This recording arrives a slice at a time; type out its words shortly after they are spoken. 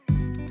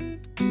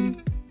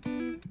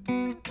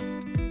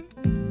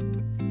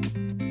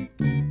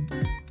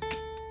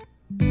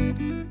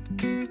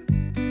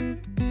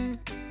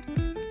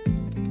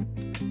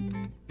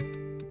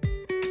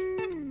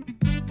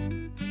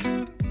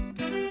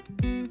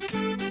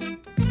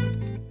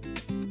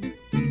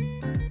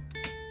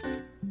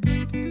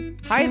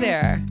Hi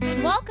there.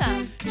 And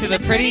welcome to the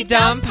Pretty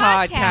Dumb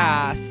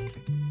Podcast.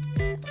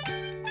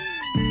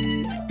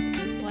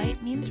 This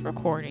light means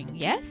recording.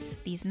 Yes,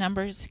 these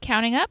numbers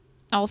counting up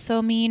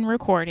also mean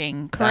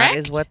recording, correct? That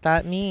is what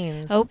that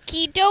means.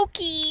 Okie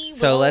dokie.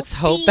 So we'll let's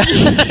hope see.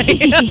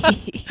 that.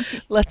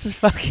 Let's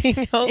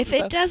fucking hope If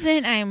it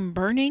doesn't, I'm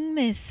burning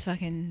this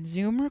fucking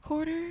Zoom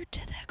recorder to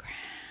the ground.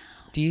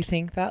 Do you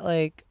think that,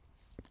 like,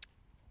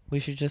 we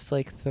should just,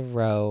 like,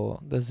 throw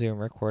the Zoom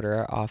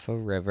recorder off a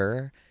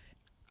river?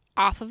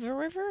 Off of a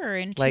river or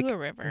into Like, a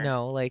river?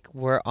 No, like,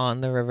 we're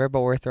on the river,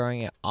 but we're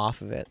throwing it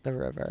off of it, the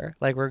river.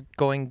 Like, we're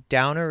going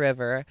down a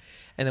river,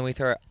 and then we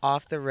throw it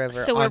off the river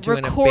So we're onto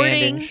an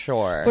abandoned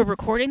shore. We're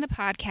recording the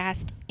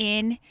podcast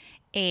in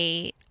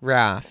a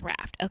raft.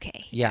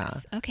 Okay. Yeah.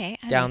 Yes. Okay.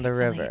 Down the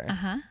river.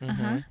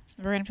 We're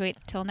gonna have to wait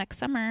till next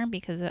summer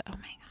because oh my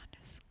god,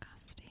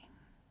 disgusting.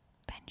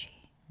 Benji.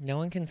 No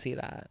one can see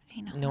that. I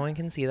know. No one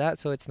can see that,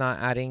 so it's not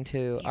adding to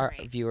You're our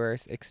right.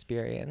 viewers'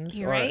 experience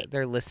You're or right.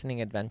 their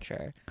listening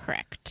adventure.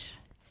 Correct.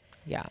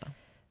 Yeah.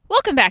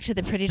 Welcome back to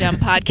the Pretty Dumb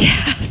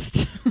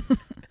Podcast.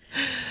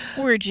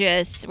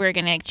 We're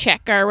gonna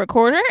check our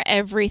recorder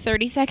every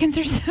 30 seconds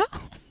or so.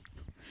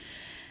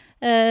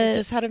 It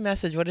just had a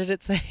message. What did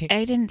it say?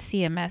 I didn't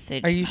see a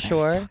message. Are you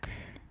sure? motherfucker.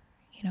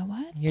 You know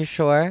what? You're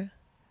sure?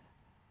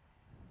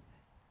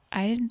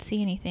 I didn't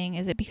see anything.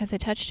 Is it because I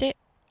touched it?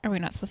 Are we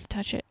not supposed to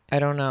touch it? I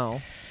don't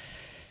know.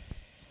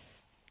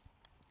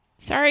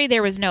 Sorry,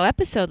 there was no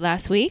episode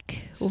last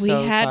week. We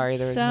had sorry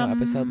there was no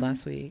episode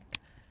last week.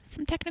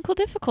 Some technical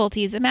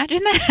difficulties.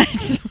 Imagine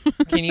that.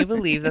 Can you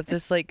believe that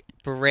this, like,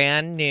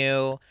 brand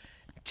new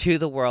To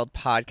the World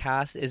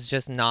podcast is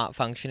just not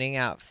functioning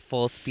at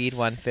full speed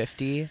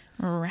 150?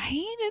 Right?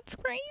 It's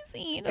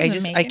crazy. It I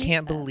doesn't make any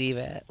can't sense. believe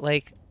it.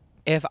 Like,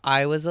 if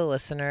I was a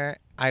listener,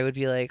 I would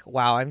be like,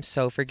 wow, I'm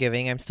so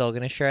forgiving. I'm still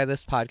going to share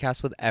this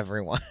podcast with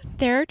everyone.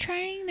 They're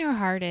trying their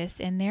hardest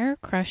and they're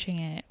crushing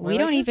it. We're We like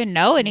don't a even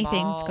know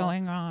anything's small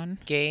going on.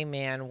 Gay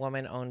man,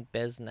 woman owned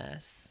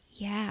business.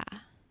 Yeah.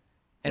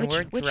 And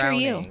Which we're are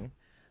you? drowning.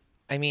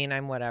 I mean,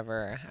 I'm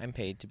whatever I'm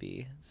paid to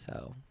be.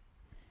 So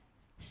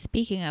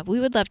Speaking of, we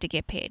would love to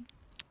get paid.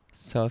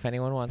 if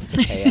anyone wants to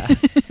pay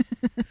us,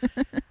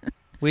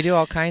 we do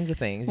all kinds of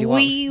things.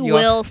 We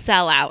will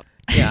sell out.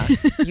 Yeah.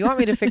 You want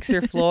me to fix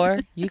your floor?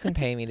 You can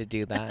pay me to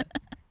do that.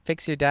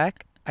 Fix your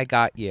deck? I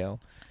got you.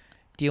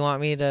 Do you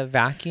want me to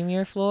vacuum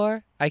your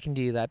floor? I can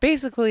do that.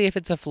 Basically, if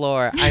it's a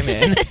floor, I'm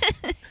in.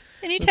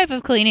 Any type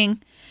of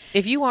cleaning.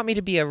 If you want me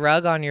to be a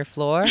rug on your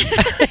floor,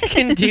 I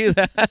can do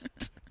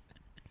that.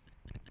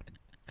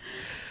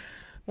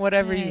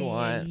 Whatever you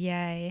want.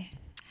 Yay.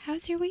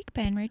 How's your week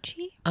been,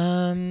 Richie?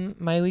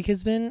 My week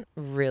has been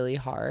really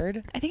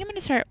hard. I think I'm going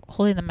to start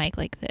holding the mic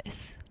like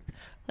this.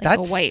 Like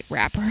That's a white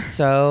wrapper.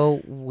 So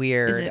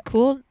weird. Is it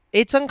cool?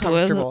 It's Do I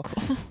uncomfortable.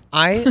 look cool?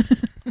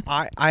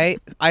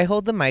 I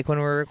hold the mic when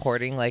we're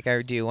recording like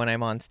I do when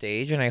I'm on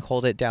stage, and I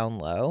hold it down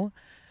low.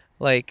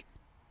 Like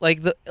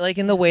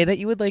in the way that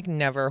you would like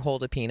never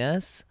hold a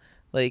penis.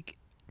 Like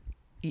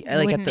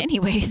Wouldn't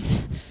anyways.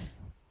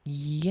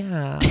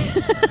 Yeah.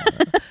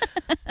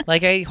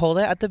 Like I hold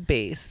it at the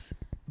base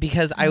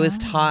because I was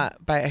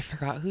taught by, I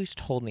forgot who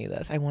told me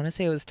this. I want to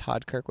say it was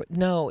Todd Kirkwood.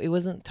 No, it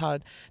wasn't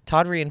Todd.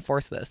 Todd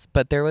reinforced this,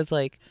 but there was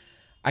like,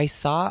 I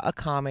saw a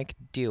comic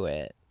do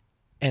it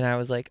and I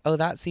was like, oh,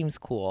 that seems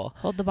cool.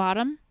 Hold the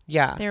bottom?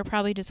 Yeah. They were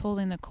probably just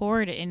holding the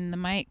cord in the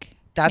mic,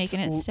 That's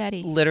making it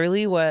steady.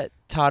 Literally what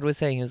Todd was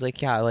saying. He was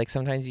like, yeah, like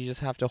sometimes you just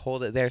have to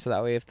hold it there so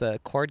that way if the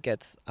cord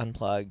gets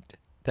unplugged,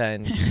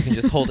 then you can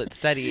just hold it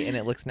steady and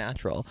it looks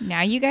natural.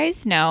 Now you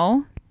guys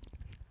know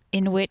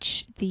in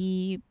which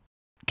the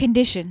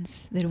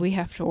conditions that we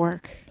have to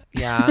work.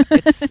 Yeah,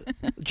 it's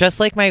just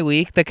like my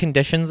week. The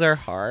conditions are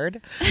hard.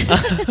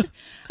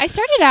 I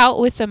started out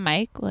with the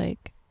mic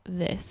like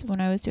this when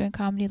I was doing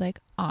comedy, like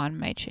on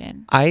my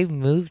chin. I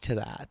moved to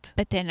that.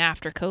 But then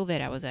after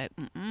COVID, I was like,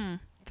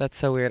 That's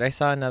so weird. I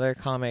saw another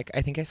comic.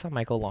 I think I saw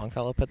Michael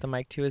Longfellow put the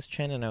mic to his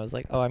chin, and I was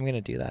like, oh, I'm going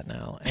to do that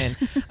now. And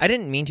I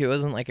didn't mean to. It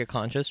wasn't like a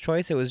conscious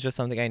choice. It was just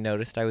something I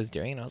noticed I was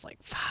doing, and I was like,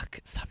 fuck,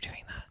 stop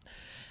doing that.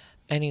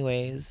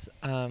 Anyways,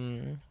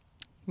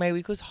 my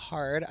week was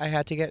hard. I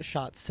had to get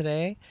shots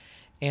today,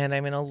 and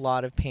I'm in a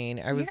lot of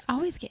pain. I was You're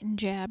always getting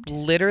jabbed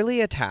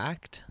literally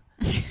attacked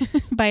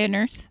by a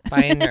nurse.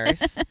 by a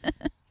nurse.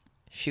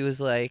 She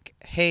was like,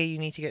 hey, you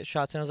need to get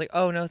shots. And I was like,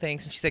 oh, no,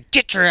 thanks. And she said,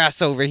 get your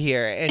ass over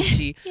here. And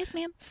she Yes,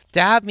 ma'am.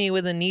 stabbed me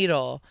with a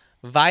needle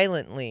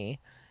violently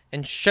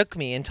and shook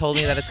me and told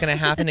me that it's going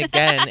to happen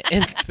again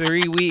in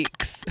 3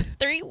 weeks.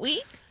 3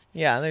 weeks?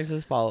 Yeah, there's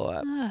this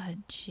follow-up. Oh,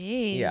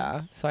 jeez.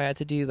 Yeah, so I had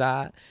to do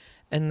that.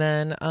 And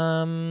then,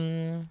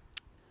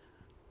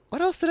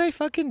 what else did I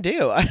fucking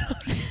do?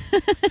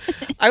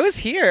 I was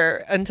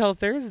here until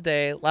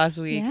Thursday last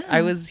week. Yeah.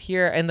 I was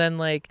here, and then,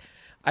 like,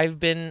 I've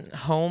been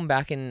home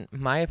back in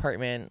my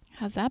apartment.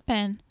 How's that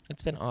been?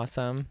 It's been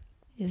awesome.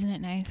 Isn't it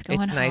nice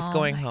It's nice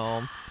going Oh my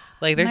home.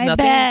 Like there's My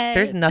nothing bed.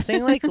 there's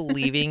nothing like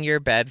leaving your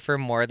bed for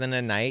more than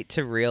a night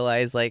to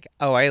realize like,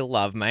 oh, I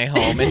love my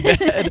home in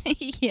bed.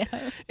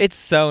 Yeah. It's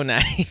so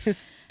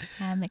nice.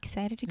 I'm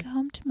excited to go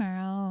home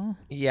tomorrow.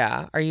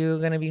 Yeah. Are you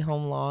gonna be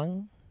home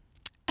long?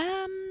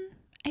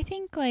 I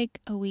think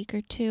like a week or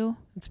two.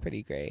 It's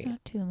pretty great.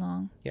 Not too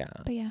long. Yeah.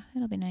 But yeah,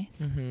 it'll be nice.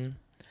 Mm-hmm.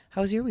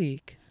 How was your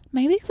week?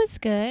 My week was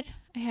good.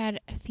 I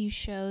had a few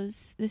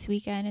shows this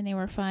weekend and they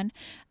were fun.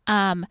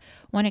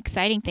 One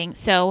exciting thing.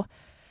 So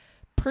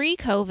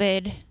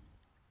pre-COVID,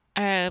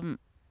 I don't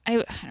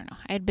know.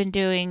 I had been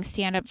doing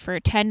stand-up for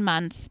 10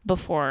 months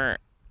before,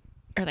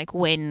 or like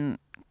when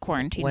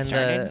quarantine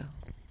started.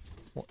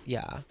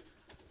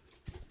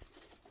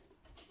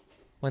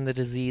 When the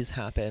disease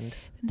happened.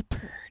 The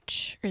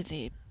purge or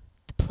the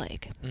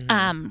plague.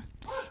 Mm-hmm.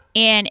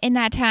 And in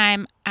that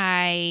time,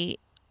 I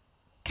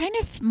kind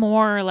of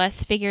more or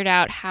less figured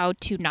out how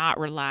to not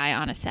rely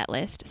on a set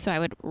list. So I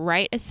would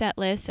write a set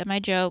list of my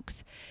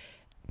jokes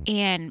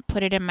and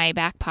put it in my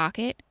back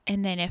pocket.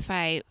 And then if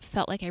I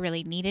felt like I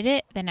really needed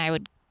it, then I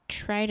would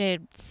try to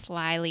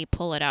slyly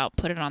pull it out,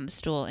 put it on the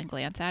stool, and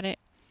glance at it.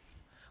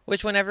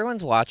 Which, when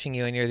everyone's watching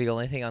you and you're the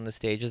only thing on the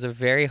stage, is a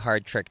very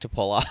hard trick to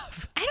pull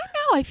off. I don't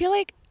know. I feel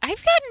like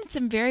I've gotten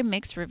some very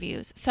mixed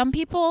reviews. Some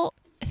people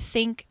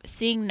think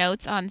seeing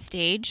notes on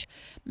stage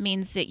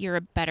means that you're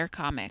a better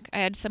comic. I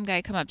had some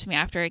guy come up to me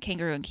after a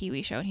Kangaroo and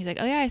Kiwi show, and he's like,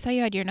 "Oh yeah, I saw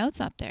you had your notes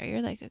up there.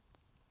 You're like a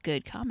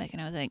good comic."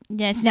 And I was like,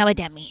 "That's not what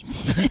that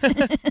means."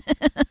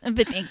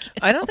 But thank you.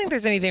 I don't think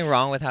there's anything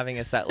wrong with having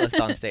a set list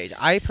on stage.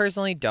 I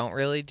personally don't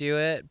really do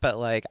it, but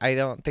like I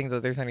don't think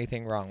that there's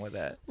anything wrong with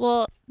it.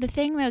 Well, the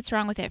thing that's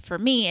wrong with it for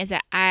me is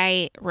that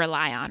I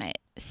rely on it.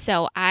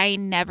 So I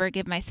never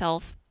give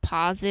myself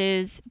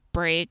pauses,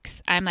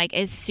 breaks. I'm like,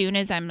 as soon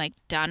as I'm like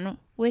done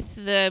with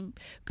the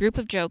group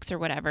of jokes or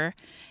whatever,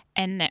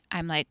 and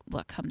I'm like,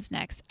 what comes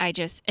next? I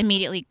just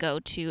immediately go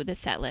to the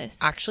set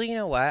list. Actually, you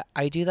know what?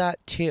 I do that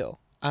too.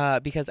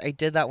 Because I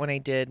did that when I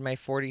did my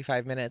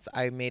 45 minutes.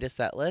 I made a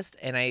set list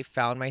and I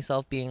found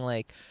myself being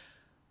like,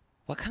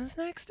 what comes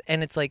next?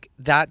 And it's like,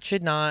 that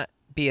should not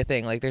be a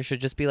thing. Like there should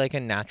just be like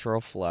a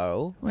natural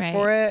flow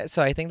for it.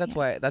 So I think that's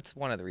why, that's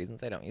one of the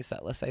reasons I don't use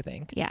set lists, I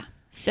think. Yeah.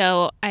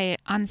 So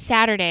on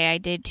Saturday I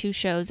did 2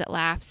 shows at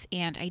Laughs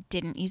and I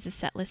didn't use a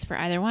set list for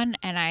either one,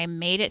 and I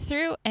made it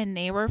through and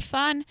they were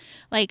fun.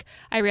 Like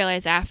I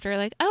realized after,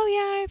 like, oh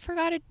yeah, I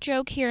forgot a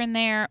joke here and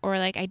there, or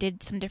like I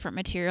did some different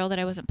material that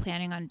I wasn't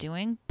planning on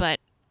doing, but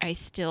I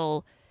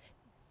still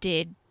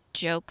did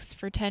jokes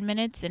for 10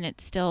 minutes and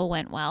it still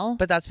went well.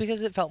 But that's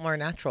because it felt more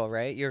natural,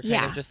 right? You're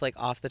kind of just like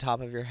off the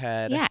top of your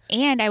head. Yeah,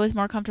 and I was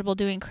more comfortable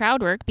doing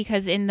crowd work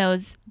because in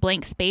those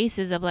blank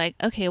spaces of like,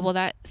 okay, well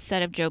that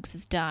set of jokes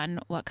is done,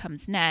 what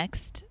comes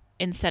next?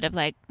 Instead of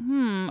like,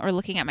 or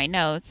looking at my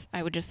notes,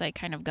 I would just like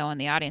kind of go in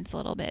the audience a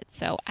little bit.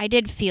 So I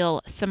did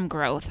feel some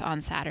growth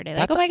on Saturday.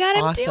 Like, That's oh my God,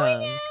 awesome. I'm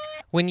doing it.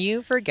 When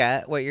you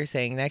forget what you're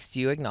saying next,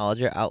 do you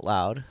acknowledge it out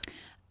loud?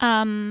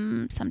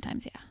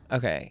 Sometimes, yeah.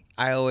 Okay.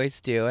 I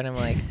always do. And I'm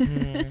like,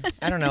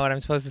 I don't know what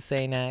I'm supposed to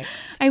say next.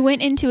 I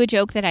went into a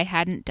joke that I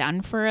hadn't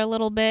done for a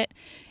little bit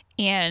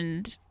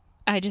and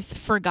I just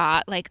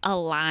forgot like a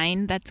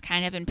line that's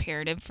kind of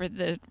imperative for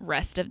the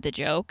rest of the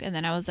joke. And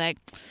then I was like,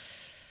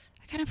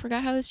 I kind of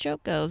forgot how this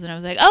joke goes. And I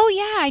was like, oh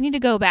yeah, I need to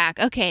go back.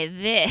 Okay,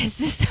 this.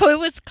 So it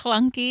was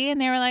clunky and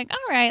they were like,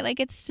 all right, like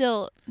it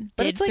still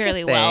did like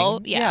fairly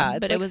well. Yeah,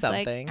 but like it was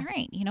something. like, all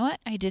right, you know what?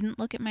 I didn't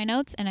look at my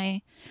notes and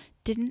I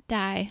didn't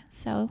die.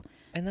 So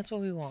And that's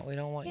what we want. We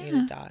don't want you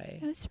Yeah. to die.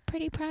 I was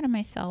pretty proud of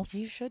myself.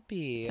 You should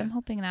be. So I'm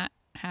hoping that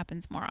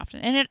happens more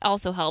often. And it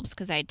also helps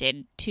because I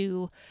did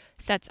 2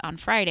 sets on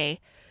Friday.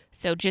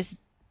 So just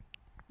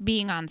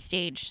being on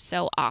stage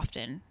so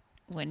often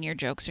when your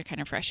jokes are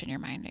kind of fresh in your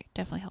mind, it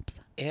definitely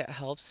helps. It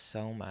helps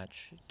so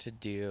much to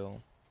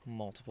do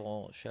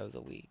multiple shows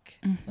a week.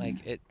 Mm-hmm.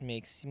 Like it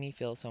makes me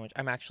feel so much.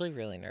 I'm actually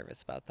really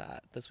nervous about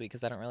that this week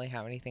because I don't really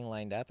have anything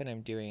lined up and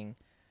I'm doing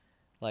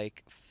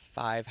like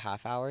 5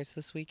 half hours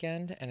this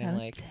weekend and I'm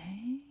like,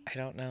 I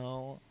don't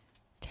know.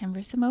 Time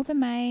for some open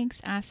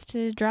mics. Asked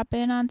to drop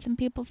in on some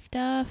people's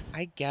stuff.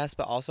 I guess,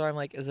 but also I'm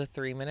like, is a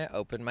 3-minute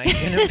open mic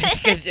gonna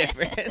make a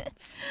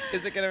difference?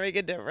 Is it gonna make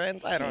a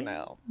difference? I don't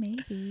know.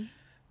 Maybe.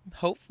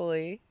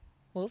 Hopefully.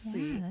 We'll Yeah,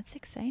 see. that's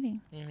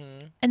exciting.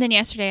 Mm-hmm. And then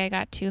yesterday I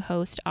got to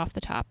host Off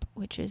the Top,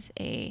 which is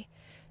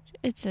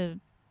it's a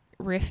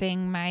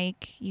riffing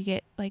mic. You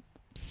get like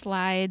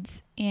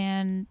slides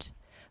and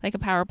like a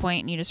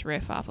PowerPoint and you just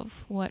riff off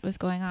of what was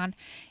going on.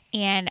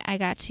 And I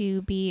got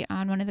to be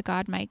on one of the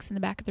God mics in the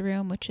back of the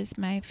room, which is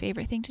my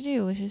favorite thing to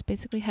do, which is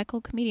basically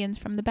heckle comedians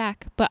from the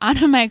back, but on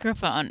a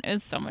microphone. It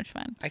was so much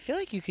fun. I feel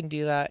like you can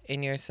do that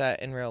in your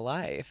set in real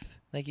life.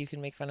 Like you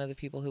can make fun of the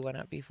people who went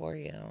up before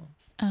you.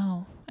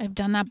 Oh, I've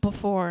done that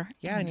before.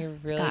 Yeah, and you're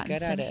really gotten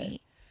good at some it.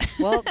 hate.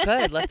 Well,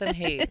 good. Let them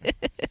hate.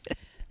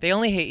 They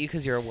only hate you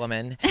because you're a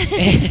woman.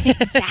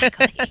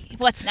 Exactly.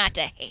 What's not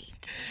to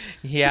hate?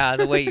 Yeah,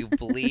 the way you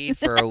bleed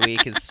for a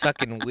week is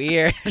fucking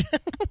weird.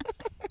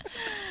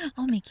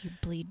 I'll make you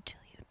bleed till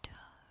you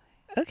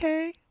die.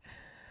 Okay.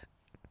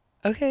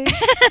 Okay.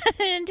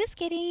 Just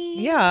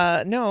kidding.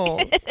 Yeah, no.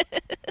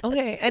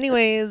 Okay.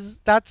 Anyways,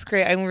 that's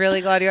great. I'm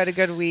really glad you had a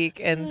good week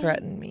and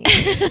threatened me.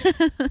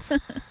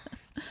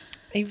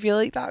 I feel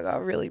like that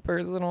got really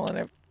personal, and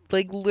I've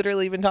like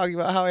literally been talking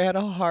about how I had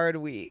a hard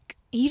week.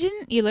 You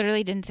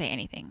literally didn't say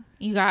anything.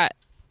 You got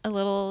a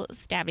little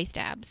stabby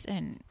stabs,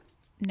 and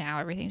now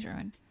everything's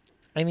ruined.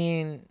 I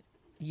mean,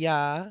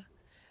 yeah.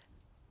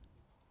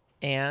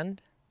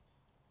 And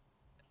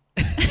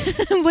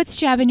What's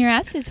jabbing your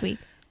ass this week?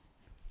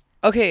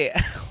 okay.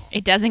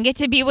 It doesn't get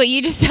to be what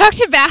you just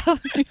talked about.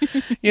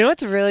 You know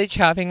what's really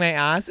chapping my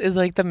ass is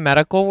like the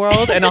medical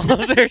world and all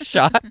of their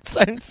shots.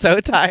 I'm so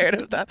tired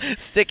of them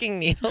sticking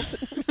needles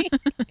in me.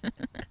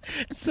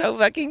 So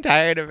fucking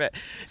tired of it.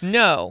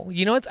 No,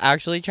 you know what's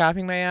actually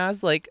chapping my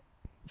ass? Like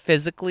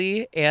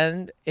physically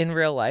and in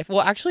real life.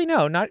 Well, actually,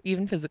 no, not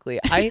even physically.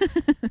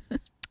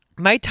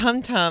 My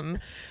tum-tum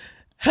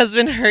has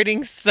been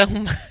hurting so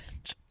much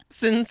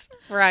since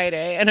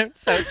Friday, and I'm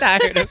so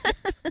tired of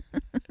it.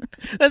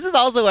 This is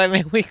also why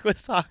my week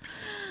was hard.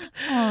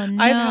 Oh,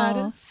 no. I've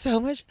had so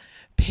much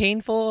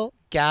painful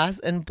gas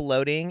and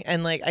bloating,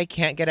 and like I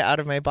can't get it out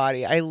of my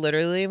body. I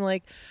literally am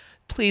like,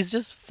 please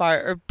just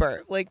fart or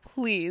burp. Like,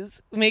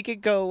 please make it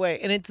go away.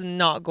 And it's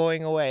not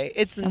going away.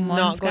 It's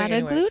not going got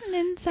anywhere. a gluten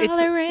intolerance.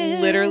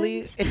 It's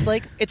literally,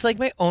 it's like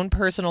my own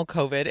personal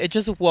COVID. It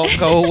just won't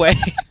go away.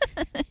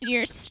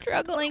 You're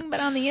struggling,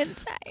 but on the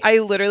inside. I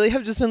literally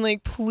have just been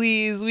like,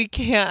 please, we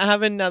can't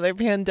have another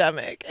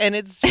pandemic. And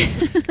it's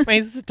just,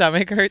 my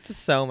stomach hurts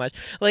so much.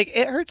 Like,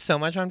 it hurt so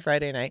much on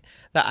Friday night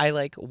that I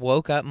like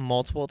woke up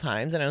multiple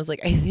times and I was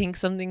like, I think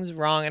something's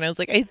wrong. And I was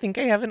like, I think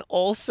I have an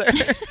ulcer.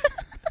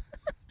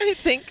 I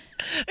think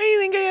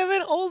I have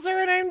an ulcer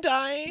and I'm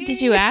dying.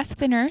 Did you ask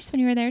the nurse when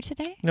you were there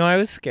today? No, I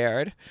was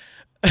scared.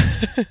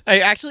 I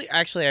actually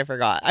I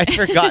forgot. I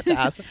forgot to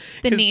ask.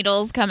 The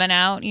needles coming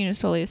out. You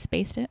just totally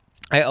spaced it.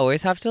 I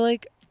always have to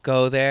like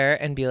go there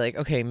and be like,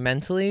 okay,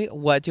 mentally,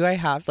 what do I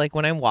have? Like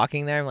when I'm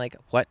walking there, I'm like,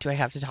 what do I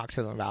have to talk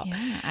to them about?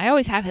 Yeah, I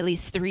always have at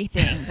least 3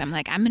 things. I'm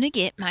like, I'm going to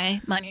get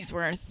my money's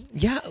worth.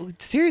 Yeah,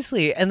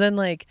 seriously. And then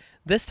like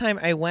this time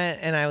I went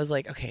and I was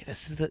like, okay,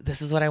 this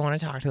is what I want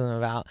to talk to them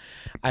about.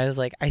 I was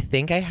like, I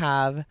think I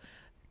have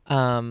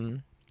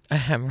a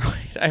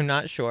hemorrhoid. I'm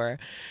not sure.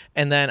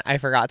 And then I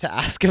forgot to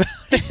ask about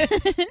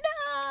it.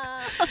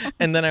 No.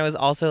 And then I was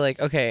also like,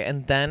 okay,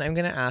 and then I'm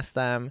going to ask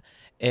them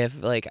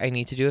if like I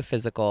need to do a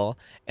physical.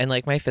 And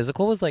like my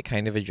physical was like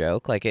kind of a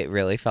joke. Like it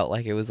really felt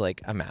like it was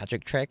like a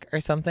magic trick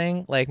or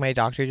something. Like my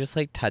doctor just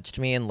like touched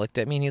me and looked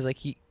at me and he was like,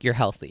 you're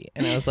healthy.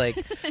 And I was like,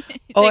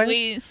 oh, like,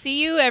 we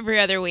see you every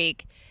other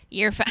week.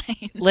 You're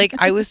fine. Like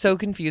I was so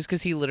confused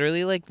because he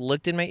literally like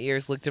looked in my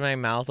ears, looked in my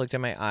mouth, looked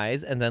in my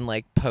eyes, and then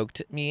like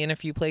poked me in a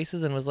few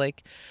places and was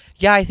like,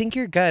 yeah, I think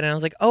you're good. And I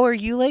was like, oh, are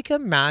you like a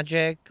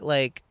magic,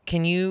 like,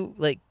 can you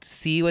like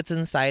see what's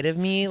inside of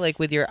me like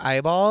with your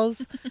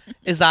eyeballs?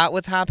 Is that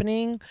what's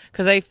happening?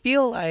 Because I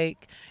feel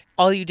like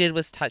all you did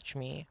was touch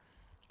me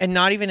and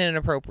not even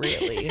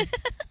inappropriately.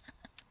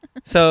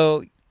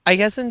 So I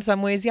guess in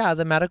some ways, yeah,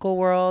 the medical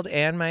world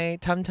and my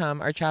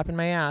tum-tum are chapping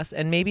my ass.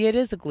 And maybe it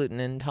is a gluten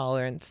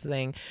intolerance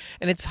thing.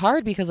 And it's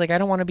hard because, like, I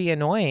don't want to be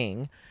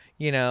annoying,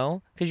 you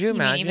know? Could you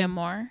imagine? Mean even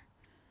more?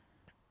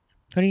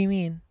 What do you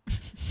mean?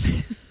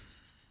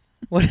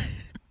 What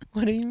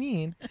do you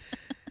mean?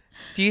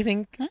 Do you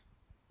think... Huh?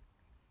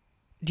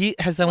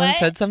 Has someone What?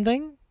 said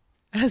something?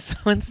 Has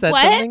someone said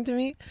What? something to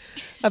me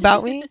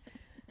about me?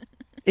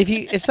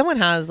 If someone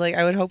has, like,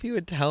 I would hope you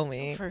would tell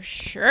me. For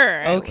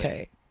sure.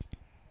 Okay.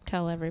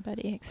 Tell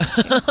everybody except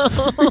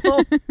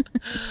you.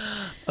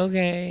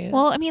 Okay.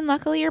 Well, I mean,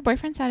 luckily your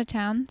boyfriend's out of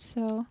town,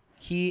 so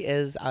He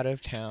is out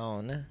of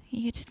town.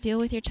 you get to deal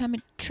with your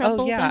tummy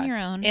troubles yeah. on your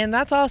own. And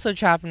that's also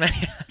chapping my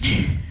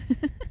ass.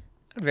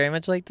 I'd very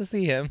much like to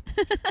see him.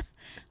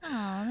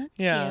 Aw, that's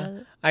Yeah.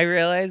 cute. I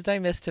realized I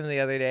missed him the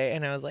other day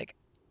and I was like,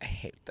 I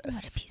hate this.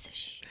 What a piece of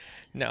shit.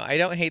 No, I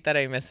don't hate that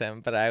I miss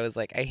him, but I was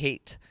like, I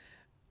hate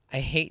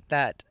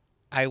that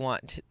I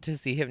want to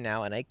see him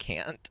now and I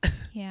can't.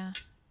 Yeah.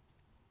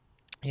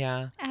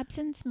 Yeah.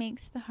 Absence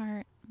makes the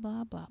heart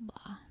blah, blah,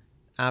 blah.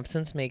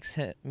 Absence makes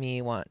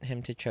me want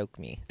him to choke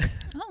me.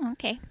 Oh,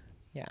 okay.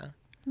 Yeah.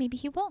 Maybe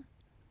he will.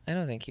 I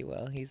don't think he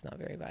will. He's not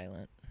very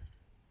violent.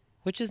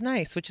 Which is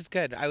nice, which is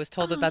good. I was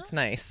told that that's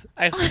nice.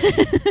 I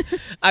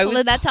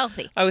was That's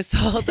healthy. I was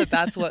told that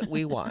that's what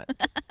we want,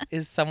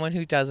 is someone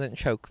who doesn't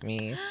choke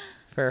me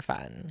for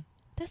fun.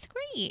 That's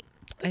great.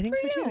 I think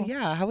so for too. you.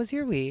 Yeah. How was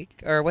your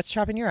week? Or what's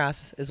chopping your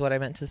ass is what I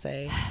meant to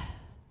say.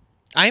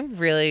 I'm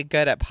really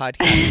good at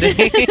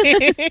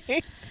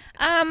podcasting.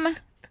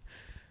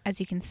 As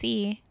you can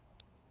see,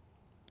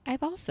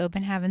 I've also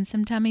been having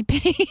some tummy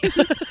pains.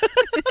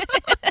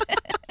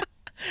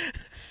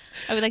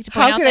 I would like to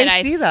point How out could that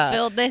I see that?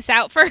 filled this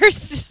out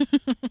first.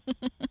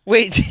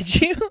 Wait,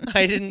 did you?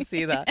 I didn't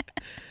see that.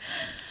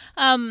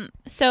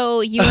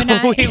 So you and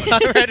I We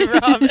got Red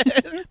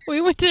Robin.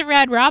 we went to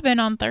Red Robin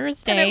on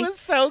Thursday. And it was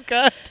so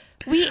good.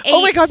 We ate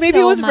Oh my god, maybe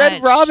so it was much.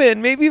 Red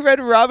Robin. Maybe Red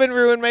Robin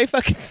ruined my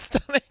fucking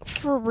stomach.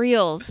 for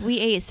reals. We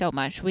ate so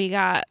much.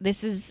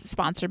 This is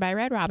sponsored by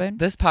Red Robin.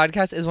 This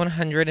podcast is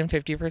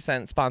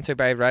 150% sponsored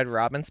by Red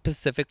Robin,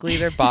 specifically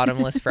their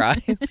bottomless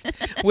fries,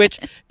 which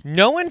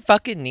no one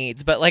fucking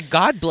needs, but like,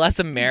 God bless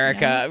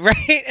America,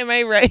 right? Am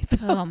I right?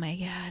 Oh my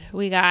God.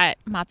 We got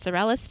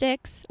mozzarella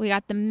sticks. We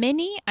got the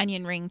mini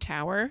onion ring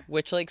tower.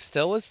 Which like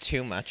still was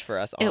too much for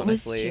us, honestly. It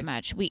was too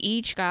much. We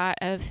each got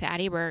a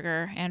fatty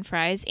burger and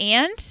fries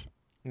and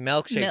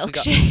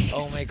milkshakes.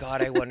 Oh my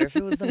God, I wonder if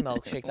it was the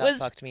milkshake that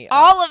fucked me up.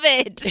 All of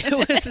it. It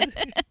was.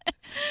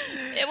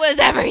 It was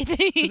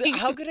everything.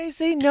 How could I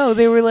say no?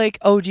 They were like,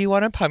 "Oh, do you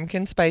want a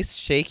pumpkin spice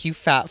shake, you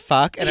fat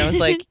fuck?" And I was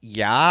like,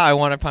 "Yeah, I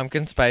want a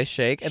pumpkin spice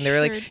shake." And they were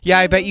like, "Yeah,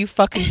 I bet you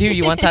fucking do.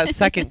 You want that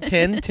second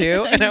tin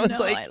too?" And I was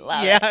like,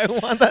 "Yeah, I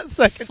want that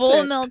second full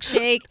tin."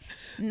 Milkshake,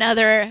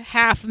 another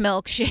half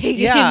milkshake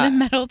in the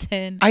metal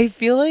tin. I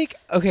feel like,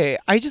 okay,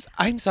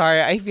 I'm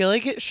sorry. I feel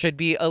like it should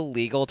be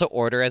illegal to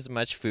order as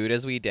much food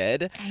as we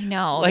did. I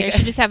know. Like, they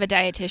should just have a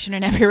dietitian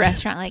in every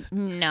restaurant. Like,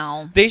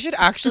 no. They should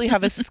actually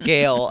have a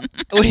scale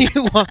when you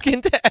walk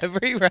into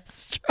every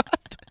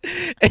restaurant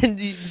and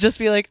you just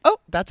be like, "Oh,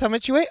 that's how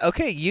much you weigh?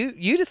 Okay,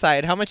 you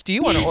decide how much do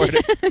you want to order."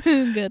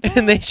 Good.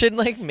 And they should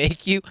like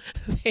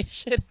they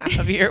should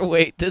have your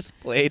weight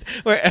displayed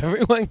where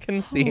everyone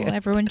can see it.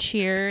 Everyone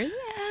cheers.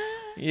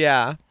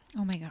 Yeah.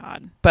 Oh my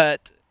God.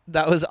 But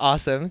that was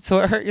awesome. So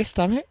it hurt your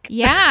stomach?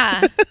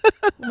 Yeah.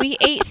 We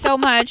ate so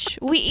much.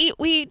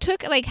 We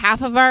took like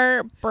half of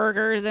our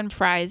burgers and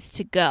fries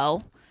to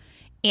go,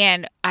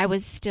 and I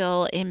was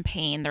still in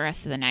pain the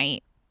rest of the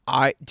night.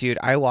 I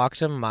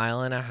walked 1.5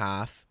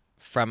 miles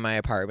from my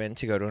apartment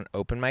to go to an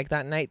open mic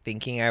that night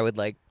thinking I would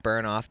like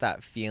burn off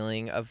that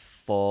feeling of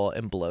full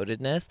and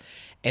bloatedness,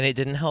 and it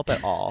didn't help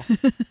at all.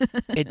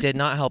 It did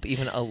not help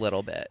even a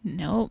little bit.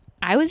 Nope.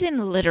 I was in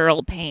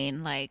literal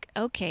pain. Like,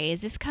 okay,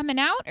 is this coming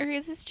out or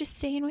is this just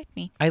staying with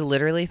me? I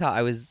literally thought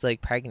I was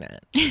like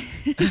pregnant.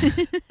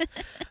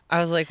 I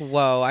was like,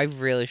 whoa, I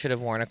really should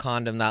have worn a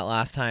condom that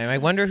last time. I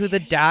wonder who the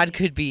dad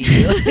could be.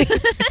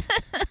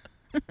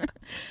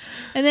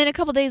 And then a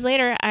couple days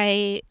later,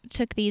 I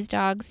took these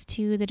dogs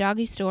to the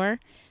doggy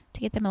store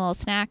to get them a little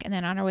snack. And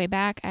then on our way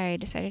back, I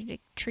decided to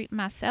treat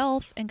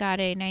myself and got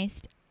a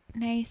nice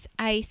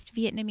iced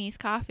Vietnamese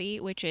coffee,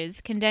 which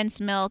is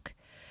condensed milk,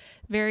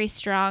 very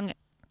strong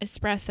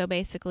espresso,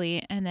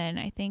 basically. And then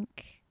I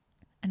think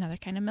another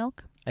kind of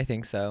milk. I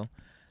think so.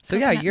 So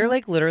Coconut yeah, you're milk.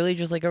 like literally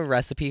just like a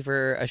recipe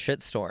for a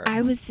shitstorm.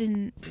 I was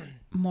in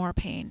more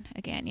pain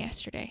again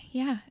yesterday.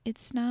 Yeah,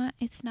 it's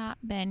not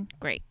been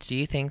great. Do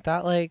you think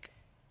that like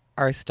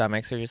our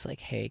stomachs are just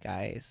like, hey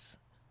guys,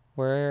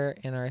 we're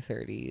in our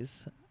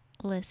 30s.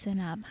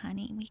 Listen up,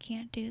 honey. We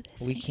can't do this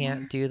We anymore.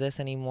 can't do this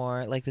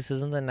anymore. Like, this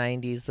isn't the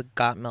 90s. The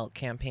Got Milk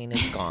campaign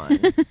is gone.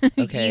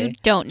 Okay? You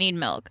don't need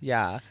milk.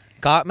 Yeah.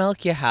 Got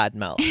milk, you had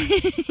milk.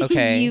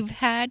 Okay? You've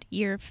had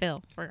your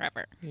fill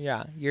forever.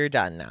 Yeah, you're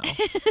done now.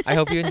 I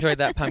hope you enjoyed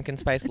that pumpkin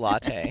spice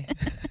latte.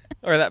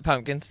 Or that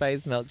pumpkin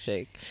spice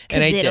milkshake.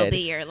 And I it'll did.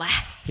 be your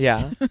last.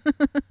 Yeah.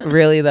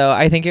 Really, though,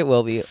 I think it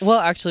will be. Well,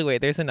 actually, wait.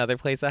 There's another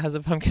place that has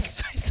a pumpkin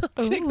spice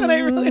milkshake that I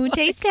really like.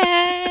 Taste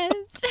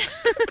test.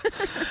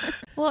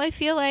 Well, I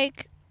feel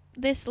like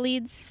this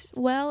leads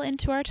well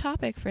into our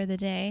topic for the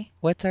day.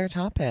 What's our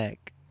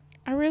topic?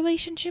 Our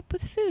relationship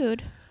with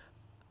food.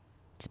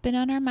 It's been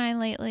on our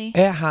mind lately.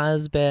 It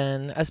has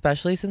been,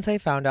 especially since I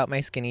found out my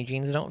skinny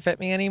jeans don't fit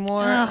me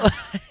anymore. Ugh.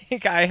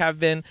 Like, I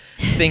have been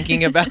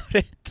thinking about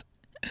it.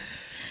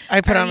 I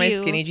put on my you-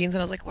 skinny jeans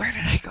and I was like, where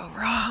did I go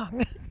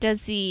wrong?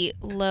 Does the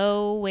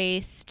low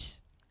waist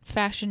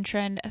fashion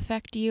trend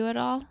affect you at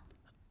all?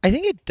 I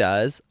think it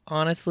does,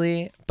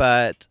 honestly,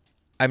 but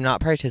I'm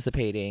not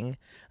participating.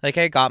 Like,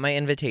 I got my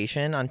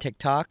invitation on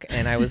TikTok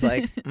and I was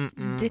like,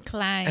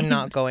 Decline. I'm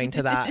not going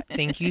to that.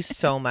 Thank you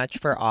so much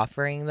for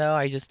offering, though.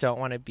 I just don't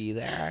want to be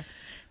there.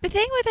 The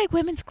thing with like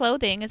women's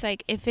clothing is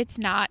like if it's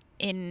not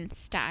in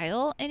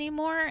style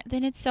anymore,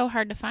 then it's so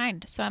hard to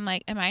find. So I'm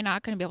like, am I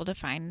not going to be able to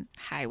find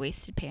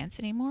high-waisted pants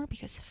anymore?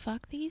 Because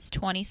fuck these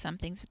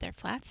 20-somethings with their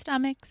flat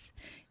stomachs.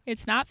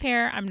 It's not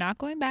fair. I'm not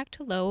going back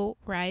to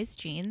low-rise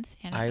jeans,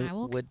 and I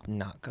will. would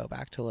not go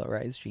back to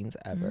low-rise jeans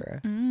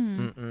ever.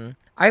 Mm.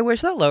 I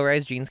wish that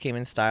low-rise jeans came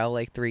in style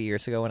like 3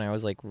 years ago when I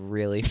was like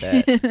really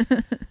fit.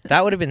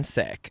 That would have been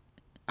sick.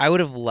 I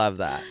would have loved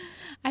that.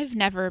 I've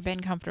never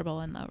been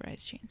comfortable in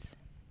low-rise jeans.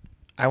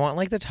 I want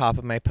like the top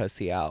of my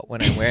pussy out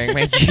when I'm wearing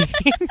my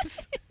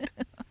jeans.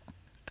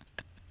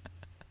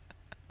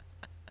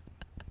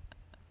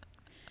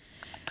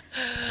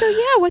 So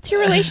yeah, what's your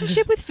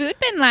relationship with food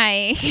been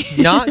like?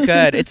 Not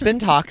good. It's been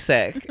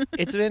toxic.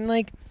 It's been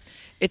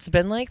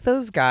like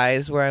those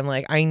guys where I'm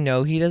like, I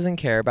know he doesn't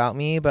care about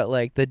me, but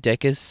like the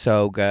dick is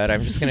so good.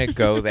 I'm just going to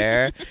go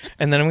there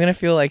and then I'm going to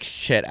feel like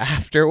shit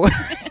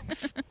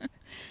afterwards.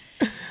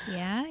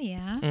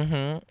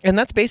 Yeah. And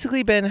that's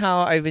basically been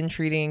how I've been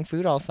treating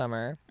food all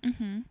summer.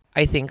 Mm-hmm.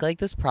 I think like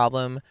this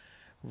problem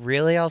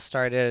really all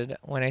started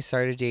when I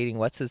started dating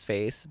what's his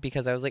face,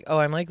 because I was like, oh,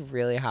 I'm like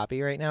really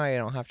happy right now. I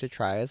don't have to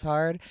try as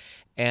hard,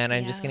 and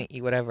I'm just Yeah. gonna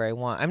eat whatever I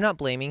want. I'm not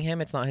blaming him.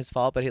 It's not his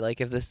fault. But he,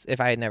 like, if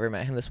I had never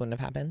met him, this wouldn't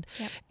have happened.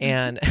 Yep.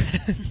 And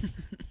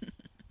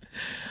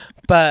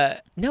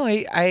but no,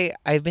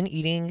 I've been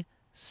eating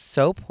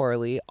so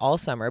poorly all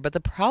summer. But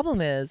the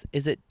problem is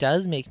it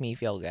does make me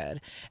feel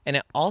good, and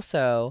it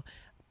also,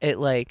 it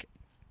like,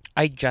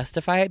 I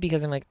justify it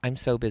because I'm like, I'm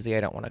so busy, I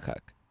don't want to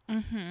cook.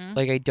 Mm-hmm.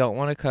 Like, I don't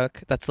want to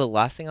cook. That's the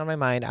last thing on my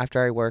mind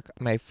after I work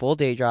my full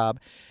day job,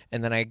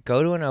 and then I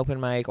go to an open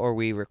mic, or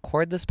we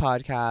record this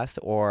podcast,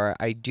 or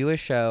I do a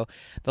show.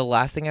 The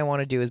last thing I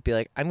want to do is be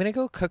like, I'm gonna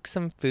go cook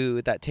some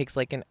food that takes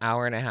like an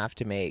hour and a half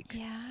to make.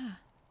 Yeah.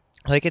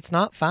 Like, it's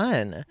not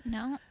fun.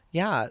 No.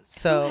 Yeah.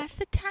 So Who has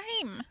the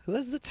time? who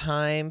has the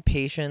time,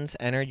 patience,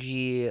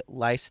 energy,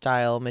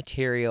 lifestyle,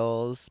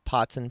 materials,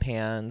 pots and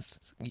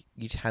pans,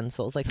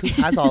 utensils? Like, who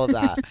has all of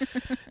that?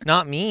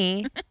 Not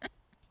me.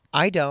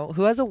 I don't.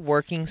 Who has a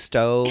working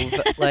stove?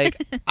 Like,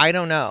 I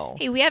don't know.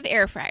 Hey, we have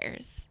air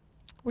fryers.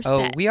 We're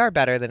Oh, set. we are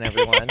better than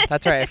everyone.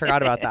 That's right. I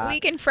forgot about that. We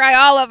can fry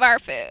all of our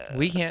food.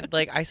 We can't,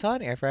 like, I saw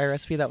an air fryer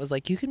recipe that was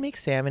like, you can make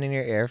salmon in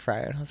your air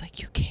fryer. And I was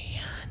like, you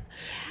can.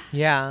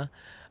 Yeah.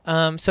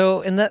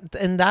 So in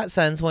that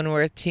sense, when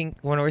we're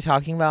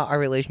talking about our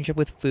relationship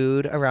with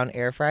food around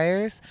air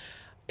fryers,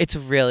 it's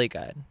really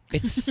good.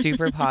 It's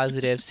super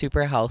positive,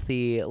 super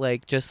healthy.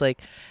 Like, just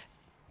like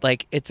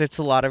it's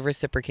a lot of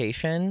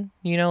reciprocation,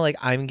 you know, like,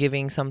 I'm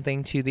giving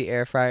something to the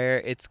air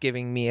fryer, it's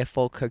giving me a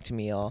full cooked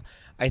meal.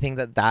 I think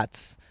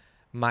that's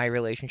my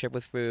relationship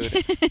with food.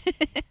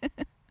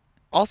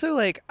 Also,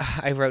 like,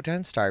 I wrote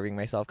down starving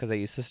myself because I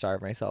used to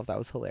starve myself. That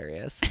was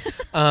hilarious.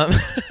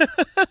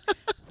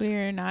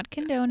 We're not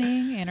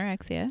condoning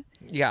anorexia.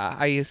 Yeah,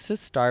 I used to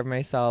starve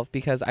myself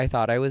because I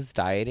thought I was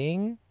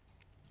dieting.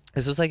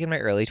 This was like in my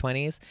early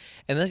 20s.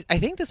 And I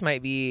think this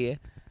might be,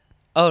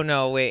 oh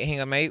no, wait,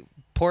 hang on. My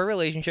poor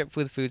relationship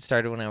with food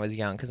started when I was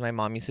young because my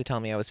mom used to tell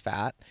me I was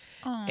fat.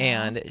 Aww.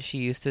 And she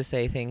used to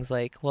say things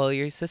like, well,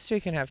 your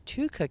sister can have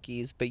 2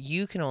 cookies, but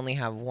you can only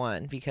have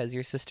 1 because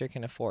your sister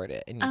can afford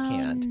it and you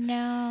can't.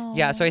 No.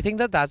 Yeah, so I think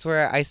that's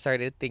where I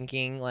started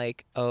thinking,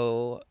 like,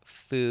 oh,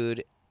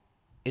 food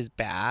is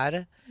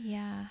bad.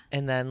 Yeah.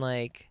 And then,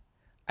 like,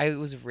 I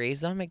was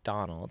raised on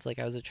McDonald's. Like,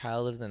 I was a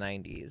child of the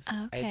 90s.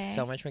 I Okay. had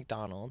so much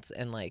McDonald's.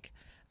 And, like,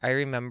 I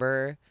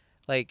remember,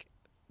 like,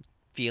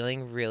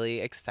 feeling really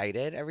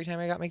excited every time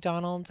I got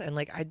McDonald's. And,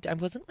 like, I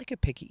wasn't, like, a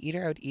picky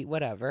eater. I would eat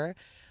whatever.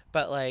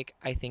 But, like,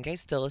 I think I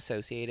still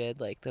associated,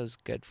 like, those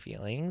good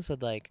feelings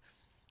with, like,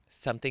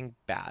 something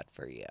bad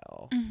for you.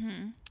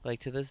 Mm-hmm. Like,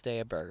 to this day,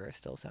 a burger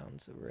still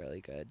sounds really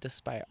good,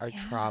 despite our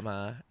Yeah.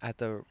 trauma at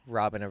the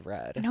Robin of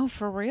Red. No,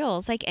 for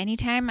reals. Like,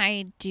 anytime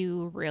I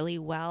do really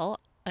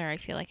well, or I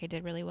feel like I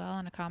did really well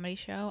on a comedy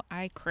show,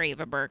 I crave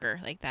a burger.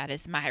 Like, that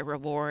is my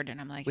reward. And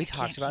I'm like, We I talked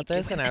can't about keep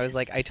this, doing and I was this.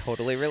 like, I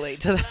totally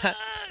relate to that.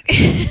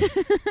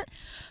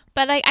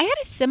 But, like, I had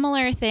a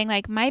similar thing.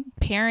 Like, my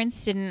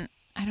parents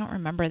I don't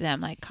remember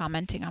them, like,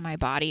 commenting on my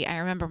body. I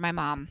remember my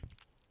mom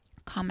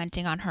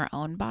commenting on her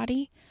own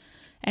body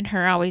and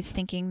her always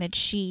thinking that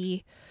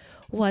she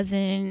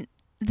wasn't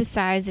the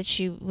size that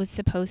she was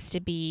supposed to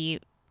be.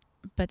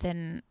 But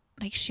then,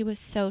 like, she was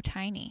so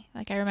tiny.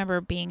 Like, I remember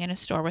being in a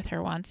store with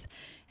her once,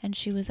 and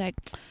she was like,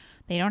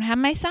 they don't have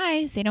my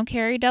size. They don't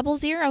carry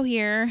 00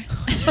 here.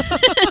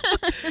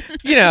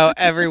 You know,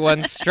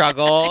 everyone's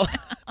struggle.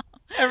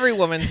 Every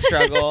woman's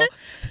struggle.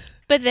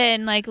 But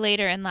then, like,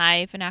 later in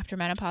life and after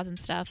menopause and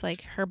stuff,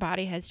 like, her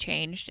body has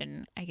changed,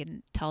 and I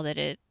can tell that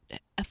it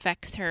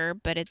affects her.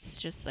 But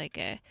it's just like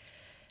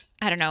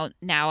I don't know.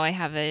 Now I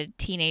have a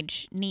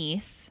teenage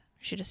niece.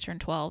 She just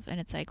turned 12, and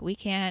it's like, we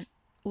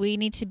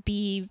need to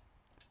be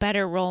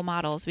better role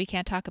models. We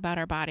can't talk about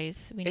our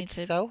bodies. We need It's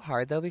to. so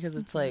hard, though, because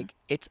it's like,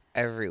 it's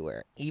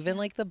everywhere. Even,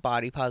 like, the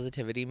body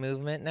positivity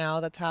movement now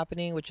that's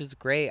happening, which is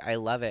great. I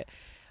love it.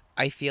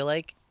 I feel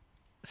like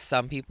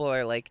some people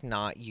are, like,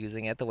 not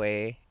using it the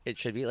way it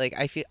should be. Like,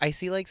 I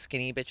see, like,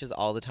 skinny bitches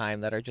all the time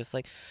that are just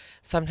like,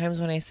 sometimes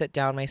when I sit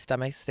down my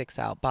stomach sticks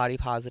out, body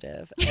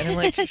positive, and I'm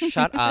like,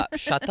 shut up,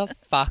 shut the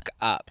fuck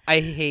up,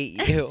 I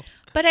hate you.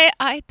 But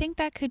I think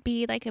that could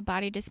be like a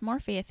body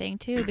dysmorphia thing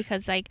too,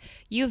 because like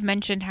you've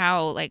mentioned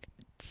how like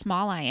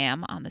small I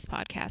am on this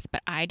podcast,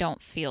 but I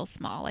don't feel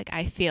small. Like,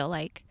 I feel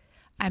like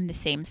I'm the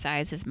same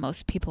size as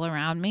most people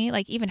around me.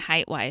 Like, even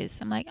height wise,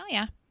 I'm like, oh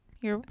yeah,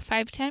 you're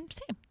 5'10",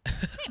 same.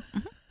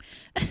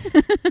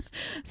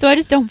 So I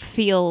just don't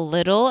feel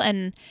little,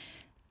 and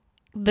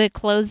the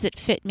clothes that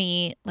fit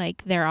me,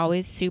 like, they're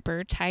always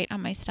super tight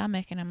on my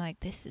stomach, and I'm like,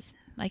 this is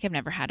like, I've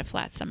never had a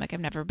flat stomach. I've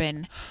never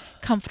been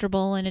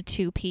comfortable in a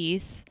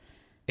 2-piece.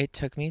 It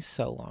took me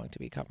so long to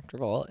be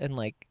comfortable in,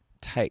 like,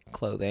 tight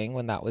clothing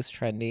when that was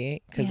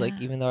trendy, because like,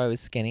 Yeah. even though I was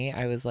skinny,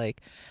 I was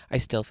like, I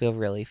still feel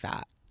really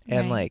fat,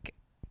 and Right. like,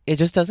 it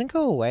just doesn't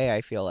go away.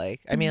 I feel like,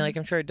 I mean, Mhm. like,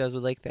 I'm sure it does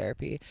with like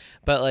therapy,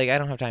 but like, I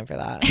don't have time for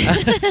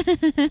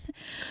that.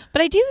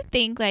 But I do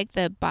think like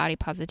the body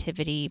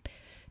positivity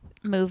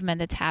movement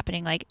that's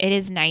happening, like, it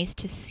is nice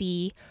to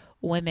see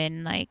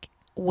women like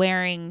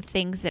wearing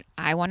things that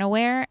I want to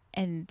wear,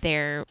 and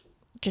they're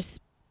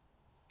just,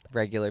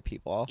 Regular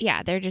people.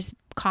 yeah, they're just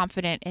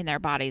confident in their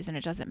bodies, and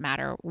it doesn't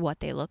matter what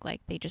they look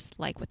like. They just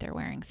like what they're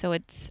wearing. So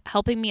it's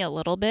helping me a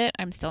little bit.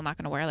 I'm still not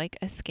going to wear like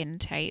a skin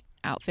tight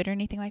outfit or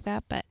anything like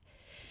that, but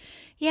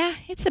yeah,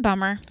 it's a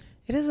bummer.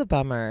 It is a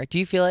bummer. Do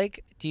you feel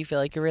like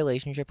your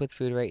relationship with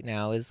food right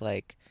now is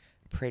like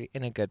pretty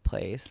in a good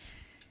place?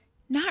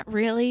 Not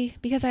really,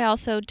 because I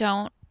also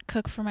don't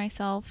cook for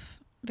myself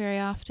very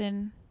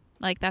often.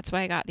 Like, that's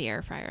why I got the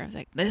air fryer. I was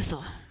like,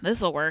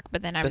 this'll work,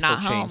 but then I'm This'll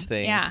not home. change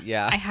things. Yeah.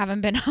 Yeah. I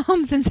haven't been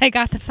home since I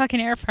got the fucking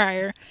air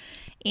fryer.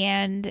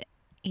 And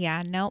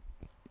yeah, nope.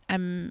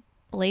 I'm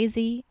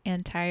lazy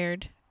and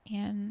tired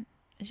and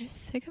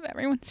just sick of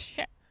everyone's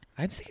shit.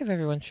 I'm sick of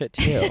everyone's shit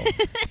too.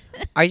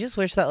 I just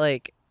wish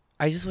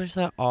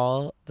that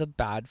all the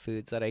bad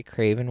foods that I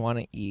crave and want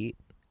to eat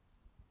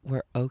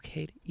were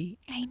okay to eat.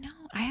 I know.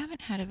 I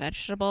haven't had a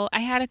vegetable. I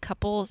had a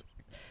couple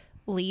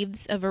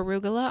leaves of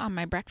arugula on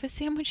my breakfast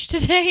sandwich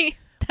today.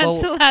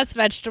 That's the last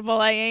vegetable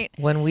I ate.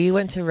 When we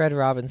went to Red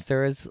Robin's,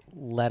 there was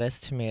lettuce,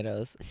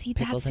 tomatoes, See,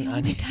 pickles, that's the and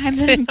only onions. time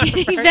that I'm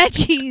getting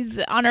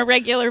veggies on a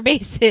regular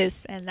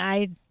basis, and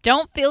I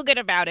don't feel good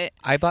about it.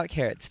 I bought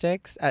carrot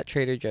sticks at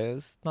Trader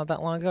Joe's not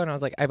that long ago, and I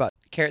was like, I bought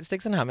carrot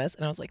sticks and hummus,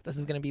 and I was like, this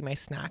is gonna be my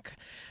snack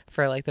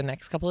for like the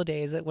next couple of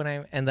days.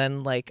 And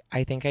then like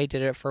I think I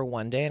did it for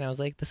one day, and I was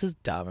like, this is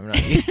dumb. I'm not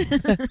eating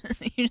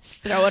this. You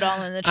just throw it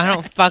all in the trash. I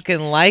don't fucking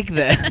like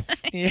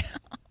this. Yeah.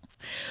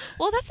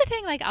 Well, that's the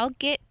thing. Like, I'll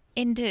get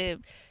into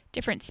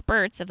different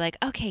spurts of like,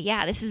 okay,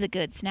 yeah, this is a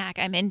good snack.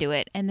 I'm into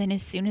it. And then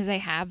as soon as I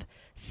have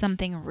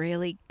something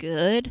really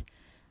good,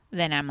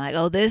 then I'm like,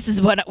 oh, this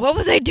is what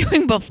was I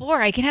doing before?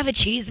 I can have a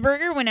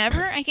cheeseburger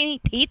whenever. I can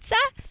eat pizza.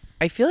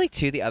 I feel like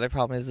too the other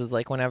problem is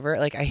like whenever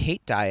like I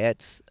hate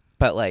diets,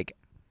 but like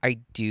I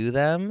do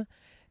them,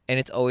 and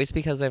it's always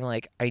because I'm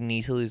like I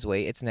need to lose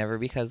weight. It's never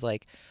because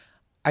like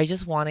I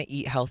just want to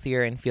eat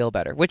healthier and feel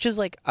better, which is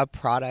like a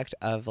product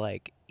of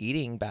like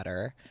eating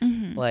better.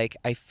 Mm-hmm. Like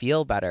I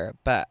feel better,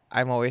 but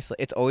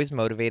it's always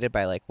motivated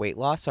by like weight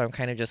loss, so I'm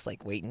kind of just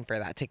like waiting for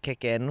that to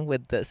kick in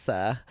with this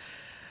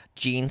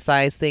gene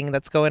size thing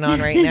that's going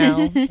on right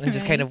now. I'm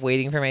just kind of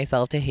waiting for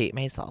myself to hate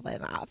myself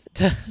enough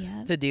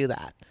to do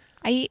that.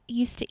 I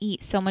used to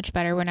eat so much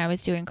better when I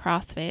was doing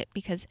CrossFit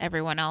because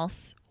everyone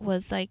else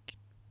was like,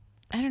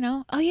 I don't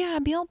know, oh yeah,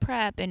 meal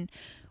prep. And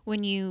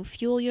when you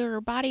fuel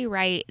your body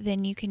right,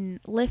 then you can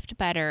lift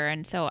better.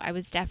 And so I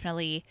was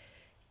definitely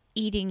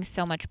eating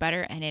so much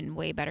better and in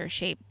way better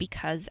shape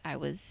because I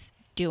was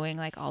doing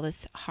like all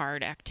this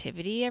hard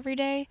activity every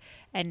day.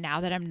 And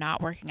now that I'm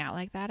not working out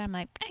like that, I'm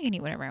like, I can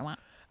eat whatever I want.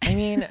 I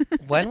mean,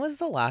 when was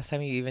the last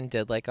time you even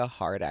did like a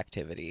hard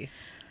activity?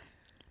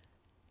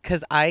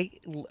 Because I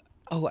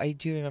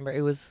do remember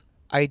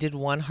I did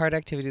one hard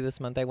activity this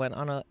month. I went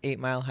on a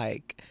 8-mile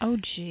hike. Oh,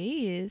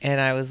 jeez.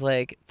 And I was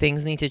like,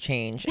 things need to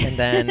change. And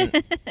then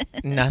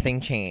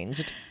nothing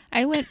changed.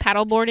 I went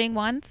paddleboarding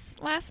once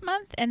last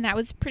month, and that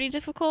was pretty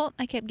difficult.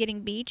 I kept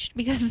getting beached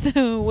because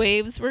the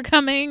waves were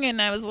coming, and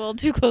I was a little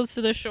too close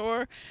to the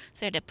shore.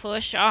 So I had to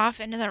push off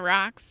into the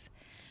rocks.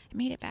 I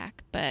made it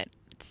back, but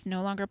it's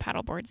no longer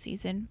paddleboard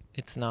season.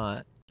 It's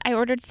not. I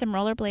ordered some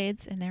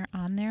rollerblades, and they're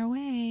on their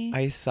way.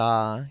 I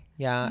saw.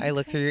 Yeah, I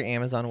look through your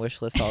Amazon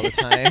wish list all the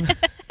time.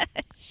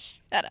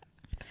 Shut up.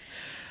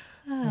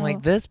 I'm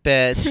like, this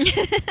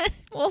bitch.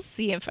 We'll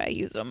see if I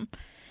use them.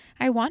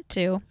 I want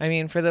to. I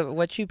mean, for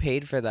what you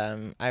paid for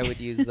them, I would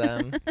use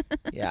them.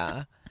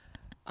 Yeah.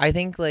 I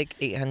think like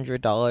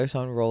 $800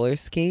 on roller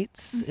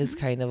skates is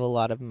kind of a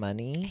lot of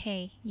money.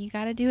 Hey, you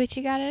got to do what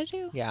you got to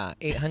do. Yeah,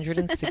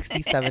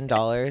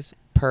 $867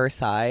 per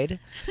side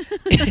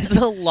is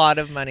a lot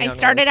of money. I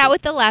started out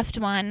with the left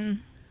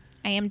one.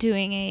 I am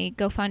doing a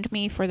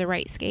GoFundMe for the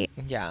right skate.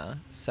 Yeah,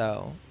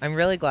 so I'm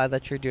really glad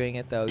that you're doing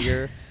it though.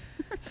 Your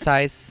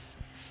size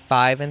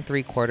 5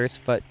 3/4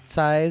 foot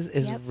size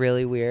is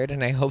really weird,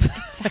 and I hope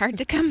it's hard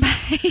to come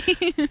by.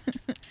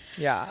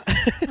 Yeah.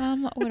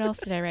 What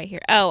else did I write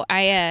here? Oh,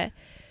 I've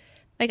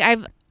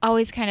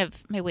always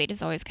my weight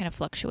has always kind of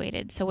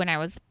fluctuated. So when I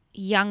was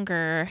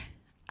younger,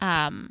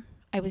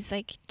 I was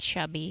like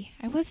chubby.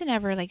 I wasn't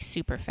ever like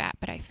super fat,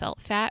 but I felt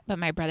fat. But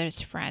my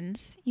brother's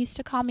friends used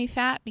to call me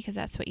fat because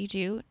that's what you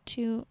do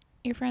to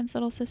your friend's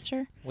little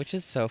sister. Which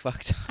is so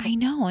fucked up. I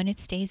know, and it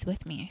stays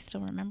with me. I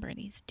still remember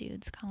these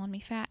dudes calling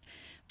me fat.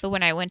 But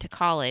when I went to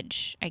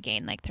college, I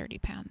gained like 30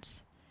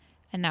 pounds.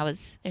 And that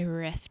was a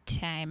rough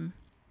time.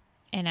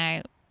 And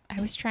I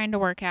was trying to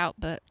work out,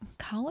 but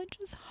college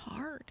is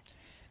hard.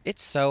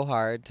 It's so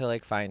hard to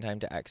like find time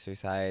to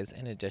exercise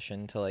in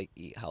addition to like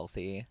eat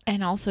healthy.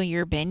 And also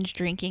you're binge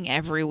drinking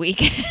every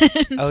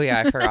weekend. Oh yeah,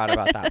 I forgot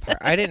about that part.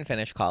 I didn't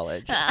finish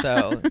college,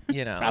 so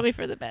you know. It's probably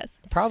for the best.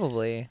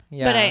 Probably,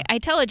 yeah. But I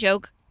tell a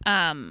joke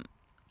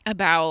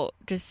about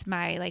just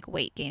my like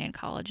weight gain in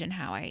college and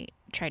how I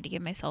tried to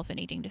give myself an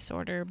eating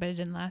disorder, but it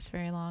didn't last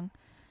very long.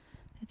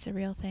 It's a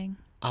real thing.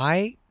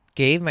 I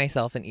gave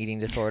myself an eating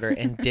disorder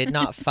and did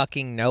not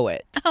fucking know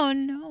it. Oh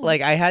no.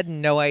 Like, I had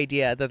no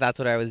idea that that's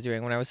what I was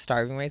doing when I was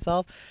starving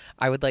myself.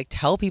 I would like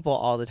tell people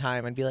all the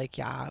time and be like,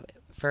 yeah,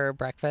 for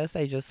breakfast,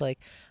 I just like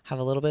have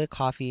a little bit of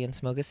coffee and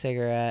smoke a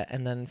cigarette.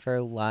 And then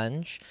for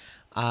lunch,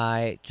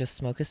 I just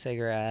smoke a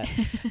cigarette.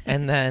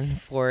 And then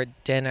for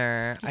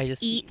dinner, I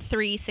just eat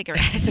 3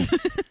 cigarettes.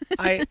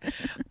 I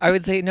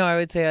would say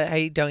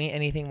I don't eat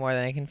anything more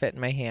than I can fit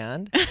in my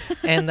hand.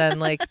 And then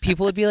like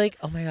people would be like,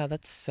 oh my God,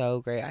 that's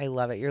so great. I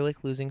love it. You're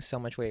like losing so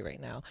much weight right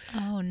now.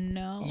 Oh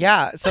no.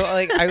 Yeah. So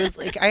like I was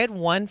like, I had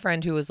one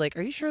friend who was like,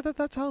 are you sure that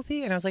that's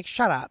healthy? And I was like,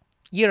 shut up.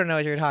 You don't know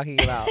what you're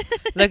talking about.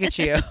 Look at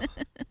you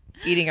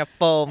eating a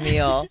full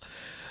meal,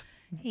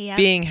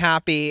 being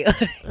happy.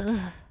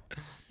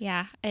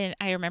 Yeah. And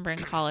I remember in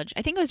college,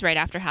 I think it was right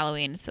after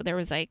Halloween. So there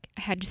was like,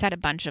 I had just had a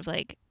bunch of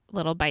like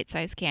little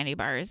bite-sized candy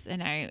bars.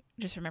 And I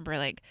just remember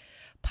like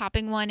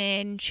popping one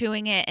in,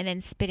 chewing it, and then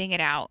spitting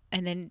it out.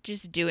 And then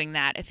just doing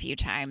that a few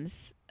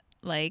times.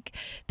 Like,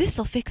 this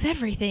will fix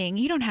everything.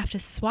 You don't have to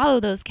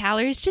swallow those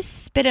calories.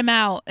 Just spit them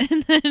out.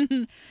 And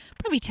then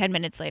probably 10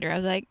 minutes later, I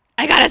was like,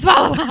 I got to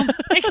swallow them.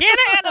 I can't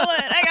handle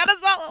it. I got to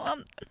swallow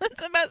them. That's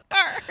the best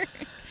part.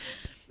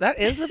 That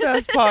is the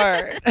best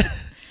part.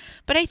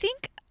 But I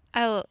think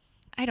I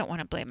don't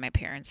want to blame my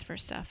parents for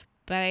stuff,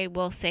 but I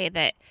will say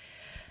that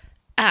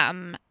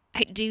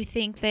I do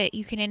think that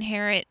you can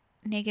inherit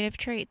negative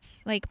traits.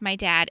 Like my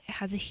dad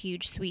has a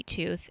huge sweet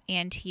tooth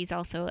and he's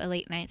also a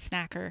late night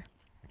snacker.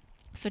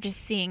 So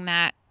just seeing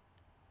that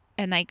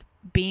and like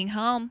being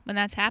home when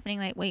that's happening,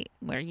 like, wait,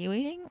 what are you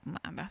eating?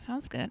 That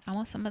sounds good. I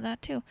want some of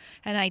that too.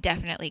 And I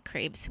definitely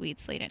crave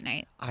sweets late at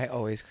night. I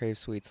always crave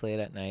sweets late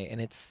at night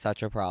and it's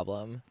such a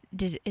problem.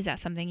 Is that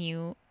something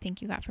you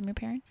think you got from your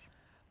parents?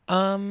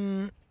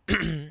 I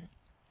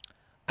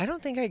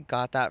don't think I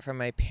got that from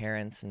my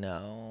parents,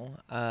 no.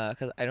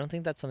 Because I don't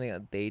think that's something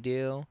that they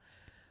do.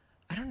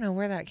 I don't know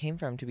where that came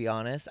from, to be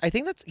honest. I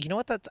think that's, you know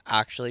what that's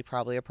actually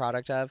probably a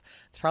product of?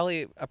 It's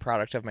probably a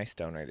product of my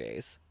stoner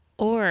days.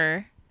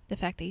 Or the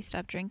fact that you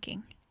stopped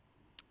drinking.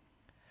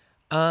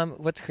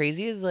 What's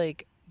crazy is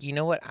like, you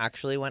know what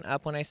actually went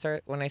up when I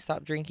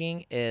stopped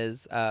drinking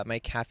is my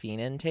caffeine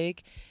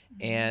intake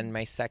and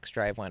my sex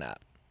drive went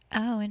up.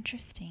 Oh,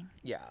 interesting.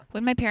 Yeah.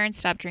 When my parents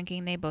stopped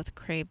drinking, they both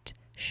craved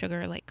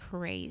sugar like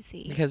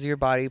crazy. Because your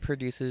body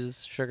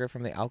produces sugar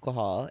from the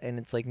alcohol and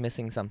it's like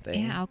missing something.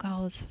 Yeah,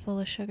 alcohol is full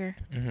of sugar.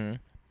 Mm-hmm.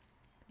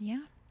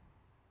 Yeah.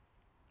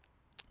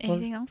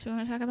 Anything else we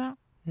want to talk about?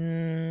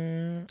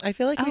 I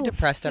feel like we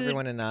depressed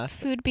everyone enough.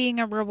 Food being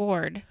a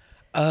reward.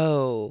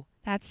 Oh.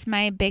 That's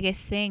my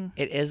biggest thing.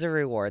 It is a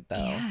reward, though.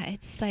 Yeah,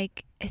 it's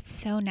like, it's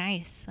so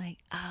nice. Like,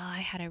 oh, I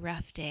had a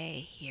rough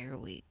day. Here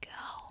we go.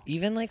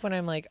 Even like when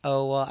I'm like,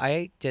 oh, well,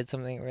 I did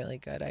something really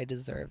good. I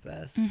deserve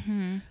this.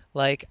 Mm-hmm.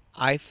 Like,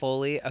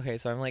 okay,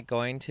 so I'm like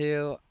going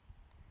to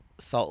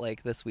Salt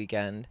Lake this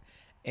weekend.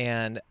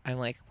 And I'm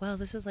like, well,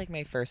 this is like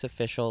my first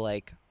official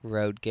like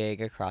road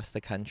gig across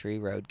the country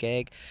road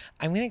gig.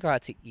 I'm going to go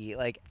out to eat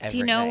like every night. Do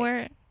you know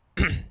where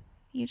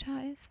Utah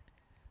is?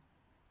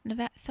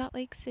 Nevada, Salt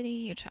Lake City,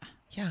 Utah.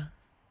 Yeah.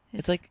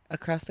 It's like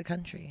across the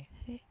country.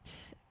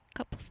 It's a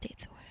couple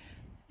states away.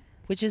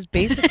 Which is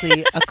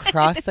basically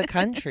across the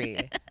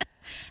country.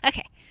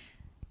 Okay.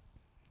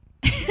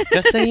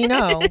 Just so you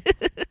know.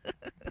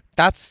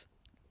 That's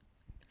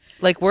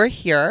like we're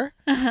here.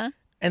 Uh-huh.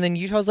 And then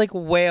Utah's like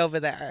way over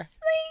there.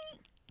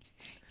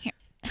 Here.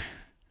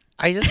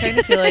 I just kind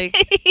of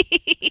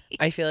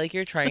feel like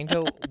you're trying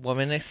to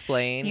woman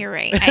explain. You're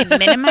right. I'm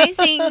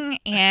minimizing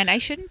and I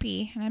shouldn't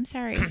be. And I'm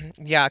sorry.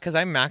 Yeah, because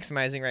I'm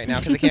maximizing right now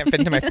because I can't fit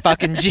into my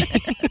fucking jeans.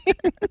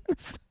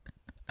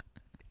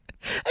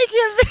 I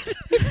can't fit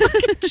into my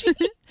fucking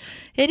jeans.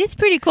 It is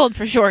pretty cold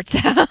for shorts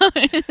out.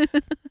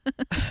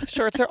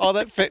 Shorts are all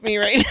that fit me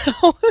right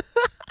now.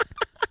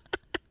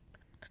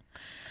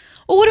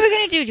 Well, what are we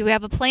going to do? Do we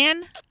have a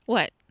plan?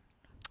 What?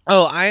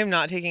 Oh, I am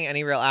not taking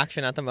any real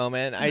action at the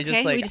moment.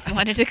 Okay, we just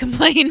wanted to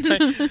complain.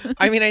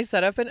 I mean, I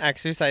set up an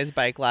exercise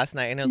bike last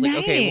night and I was like,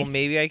 okay, well, Nice.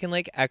 maybe I can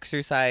like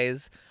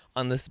exercise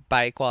on this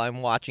bike while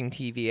I'm watching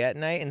TV at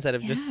night instead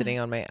of just Yeah. sitting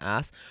on my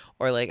ass.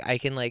 Or like I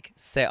can like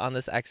sit on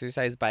this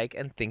exercise bike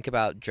and think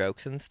about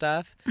jokes and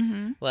stuff.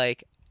 Mm-hmm.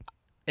 Like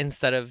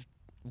instead of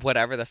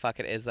whatever the fuck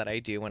it is that I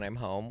do when I'm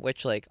home,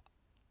 which like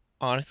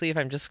honestly, if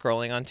I'm just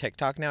scrolling on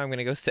TikTok now, I'm going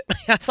to go sit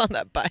my ass on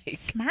that bike.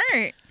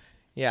 Smart.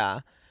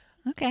 Yeah.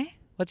 Okay.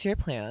 What's your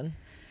plan?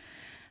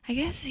 I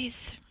guess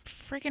these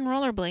freaking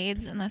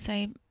rollerblades, unless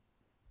I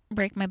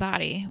break my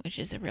body, which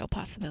is a real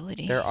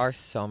possibility. There are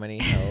so many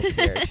hills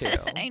here too.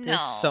 I know.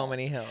 There's so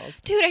many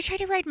hills. Dude, I tried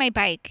to ride my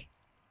bike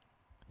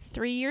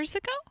 3 years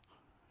ago.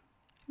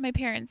 My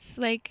parents,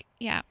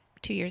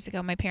 2 years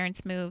ago, my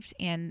parents moved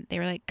and they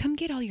were like, come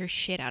get all your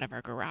shit out of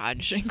our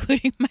garage,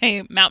 including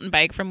my mountain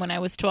bike from when I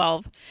was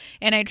 12.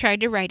 And I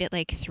tried to ride it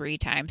like 3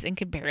 times and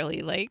could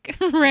barely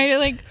ride it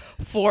like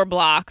 4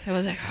 blocks. I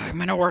was like, I'm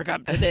going to work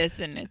up to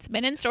this. And it's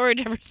been in storage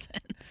ever since.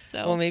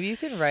 So, Well, maybe you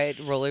can ride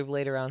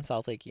rollerblade around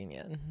Salt Lake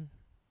Union.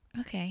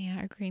 okay.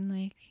 Yeah. Or Green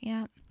Lake.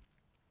 Yeah.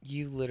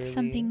 You literally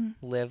Something-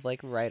 live like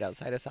right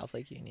outside of South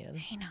Lake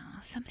Union. I know,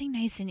 something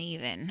nice and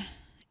even.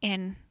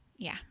 And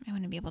yeah, I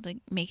want to be able to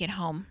make it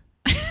home.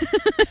 I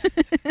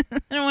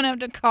don't want to have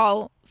to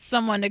call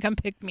someone to come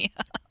pick me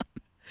up.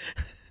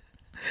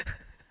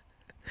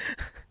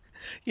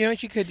 You know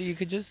what you could do? You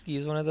could just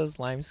use one of those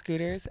Lime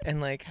scooters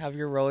and like have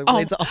your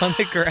rollerblades on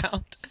the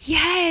ground.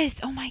 Yes.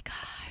 Oh my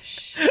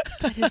gosh.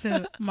 That is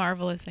a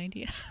marvelous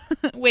idea.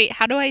 Wait,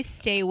 how do I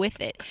stay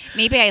with it?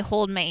 Maybe I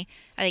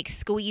like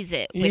squeeze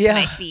it with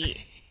my feet.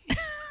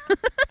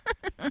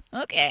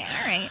 Okay.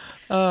 All right.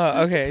 Oh,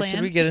 That's a okay. plan.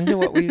 Should we get into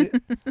what we...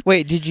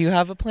 Wait, did you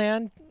have a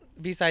plan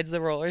besides the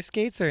roller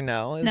skates or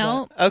no?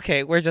 No.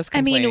 Okay, we're just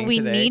complaining we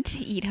today. need to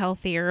eat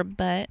healthier,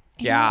 but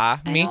Yeah,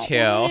 me too.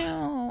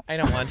 I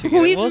don't want to.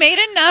 Either. We've made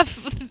enough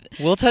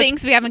We'll touch,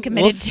 things we haven't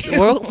committed to.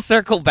 We'll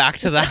circle back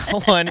to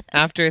that one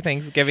after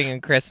Thanksgiving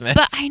and Christmas.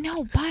 But I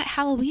know, but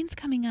Halloween's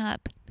coming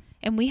up,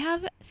 and we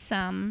have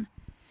some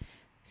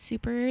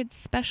super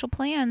special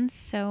plans,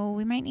 so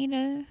we might need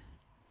to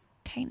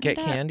tighten Get it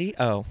up. candy?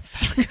 Oh,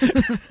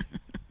 fuck.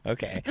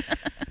 Okay.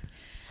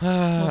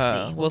 We'll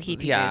see. We'll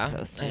keep you guys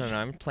posted. I don't know.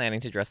 I'm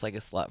planning to dress like a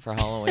slut for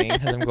Halloween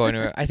because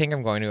I think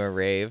I'm going to a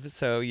rave.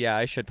 So yeah,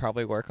 I should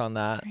probably work on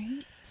that.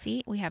 Right?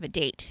 See, we have a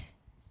date.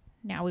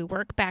 Now we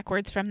work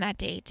backwards from that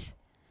date,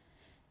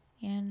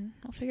 and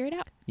we'll figure it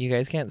out. You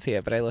guys can't see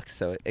it, but I look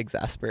so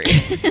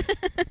exasperated.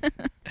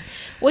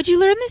 What'd you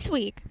learn this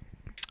week?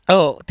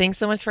 Oh, thanks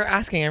so much for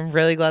asking. I'm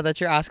really glad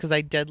that you asked because I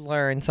did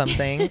learn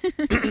something.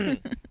 Are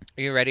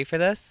you ready for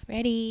this?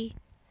 Ready.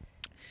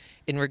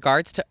 In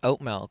regards to oat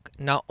milk,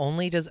 not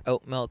only does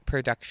oat milk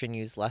production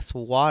use less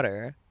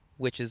water,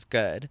 which is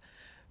good,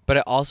 but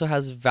it also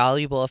has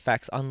valuable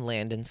effects on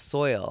land and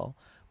soil,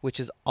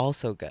 which is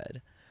also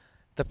good.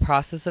 The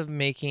process of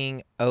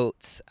making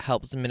oats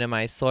helps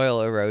minimize soil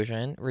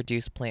erosion,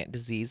 reduce plant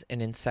disease,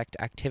 and insect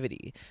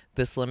activity.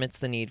 This limits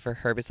the need for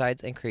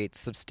herbicides and creates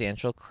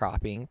substantial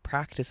cropping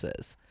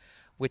practices,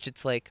 which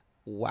it's like,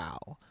 wow.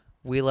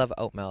 We love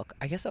oat milk.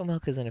 I guess oat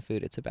milk isn't a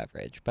food, it's a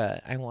beverage,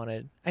 but you put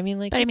it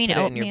in your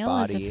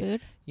Oatmeal is a body.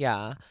 food.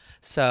 Yeah.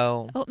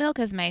 So Oat milk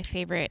is my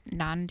favorite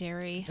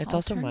non-dairy. it's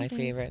also my alternative.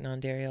 favorite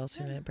non-dairy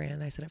alternate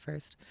brand. I said it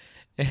first.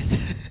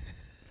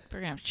 We're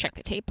gonna have to check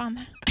the tape on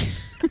that.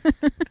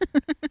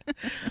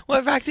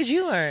 What fact did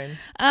you learn?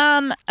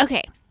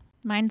 Okay.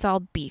 Mine's all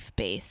beef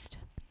based.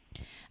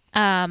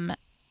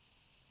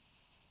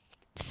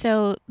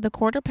 So the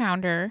quarter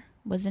pounder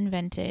was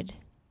invented,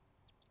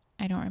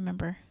 I don't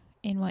remember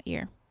in what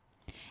year.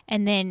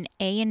 And then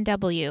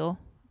A&W,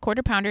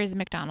 quarter pounder is a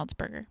McDonald's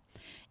burger.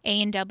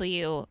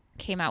 A&W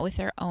came out with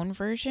their own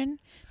version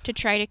to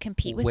try to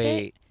compete with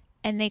it.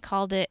 And they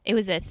called it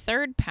was a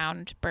third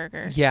pound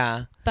burger.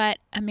 Yeah. But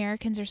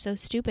Americans are so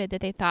stupid that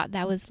they thought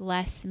that was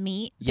less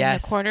meat than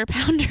Yes. the quarter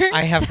pounder.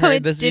 I have so heard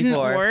it this didn't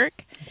before.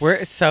 work.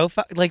 We're so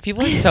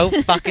people are so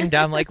fucking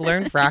dumb. Like,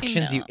 learn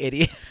fractions, know. you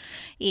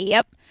idiots.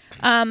 Yep.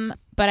 But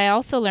I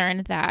also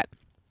learned that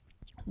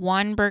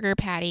one burger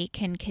patty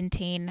can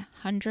contain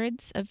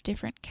hundreds of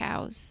different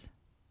cows.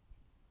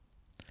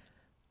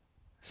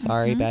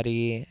 Sorry,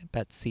 Betsy.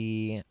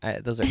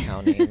 Those are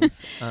cow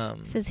names.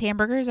 It says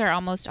hamburgers are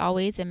almost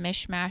always a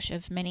mishmash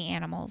of many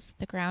animals.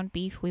 The ground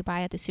beef we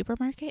buy at the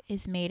supermarket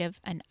is made of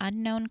an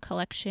unknown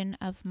collection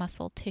of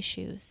muscle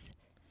tissues.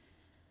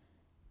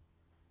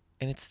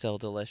 And it's still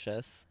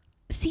delicious.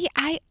 See,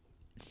 I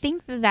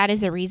think that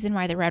is a reason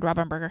why the Red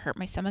Robin burger hurt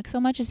my stomach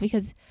so much, is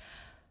because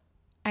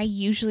I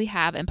usually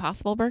have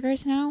Impossible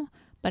burgers now,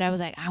 but I was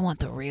like, I want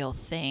the real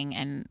thing,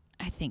 and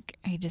I think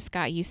I just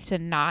got used to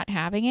not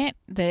having it,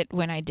 that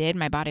when I did,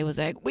 my body was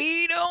like,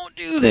 we don't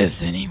do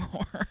this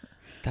anymore.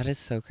 That is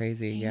so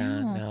crazy. Yeah,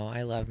 no,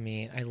 I love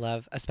meat. I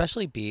love,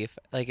 especially beef.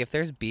 Like, if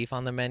there's beef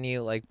on the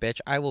menu, like, bitch,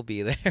 I will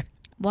be there.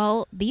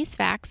 Well, these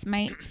facts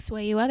might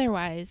sway you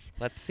otherwise.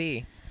 Let's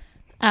see.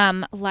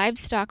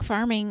 Livestock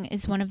farming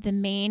is one of the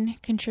main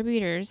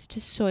contributors to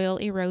soil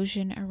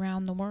erosion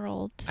around the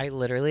world. I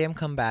literally am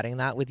combating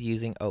that with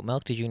using oat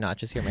milk. Did you not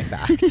just hear my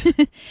fact?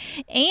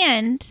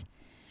 And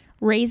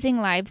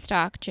raising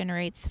livestock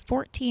generates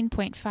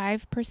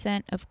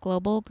 14.5% of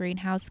global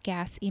greenhouse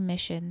gas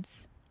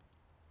emissions.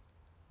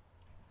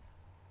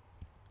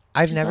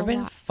 I've never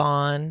been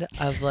fond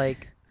of,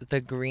 like, the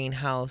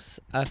greenhouse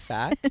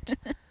effect.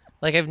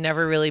 Like, I've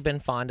never really been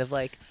fond of,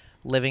 like,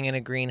 living in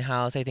a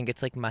greenhouse. I think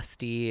it's, like,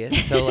 musty.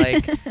 So,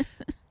 like,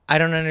 I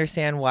don't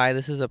understand why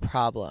this is a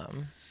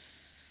problem.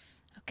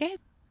 Okay.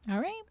 All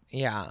right.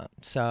 Yeah.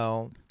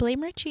 So,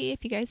 Blame Richie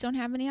if you guys don't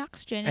have any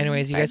oxygen.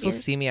 anyways, you guys will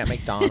see me at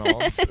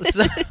McDonald's.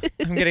 So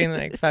I'm getting,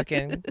 like,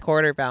 fucking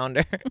quarter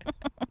pounder.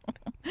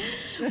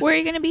 Where are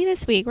you going to be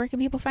this week? Where can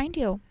people find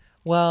you?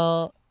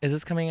 Well, is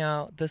this coming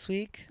out this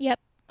week? Yep.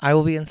 I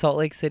will be in Salt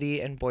Lake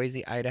City and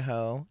Boise,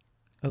 Idaho,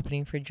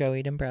 opening for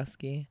Joey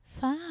Dombrowski.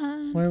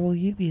 Fun. Where will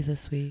you be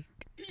this week?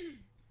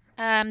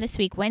 This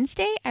week,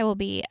 Wednesday, I will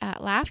be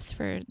at Laughs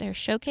for their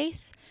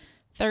showcase.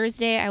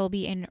 Thursday, I will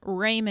be in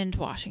Raymond,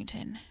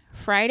 Washington.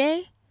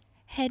 Friday,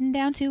 heading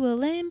down to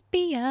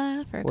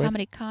Olympia for a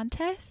comedy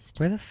contest.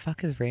 Where the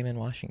fuck is Raymond,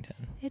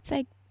 Washington? It's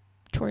like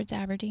towards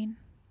Aberdeen.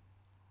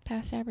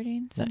 past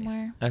Aberdeen,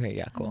 somewhere Okay,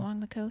 yeah, cool. along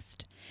the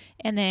coast.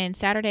 And then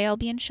Saturday I'll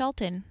be in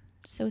Shelton.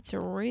 So it's a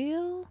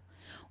real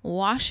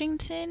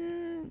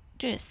Washington,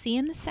 just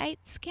seeing the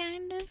sights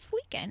kind of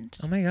weekend.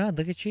 Oh my God,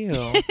 look at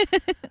you.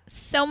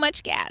 So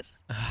much gas.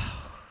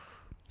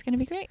 It's going to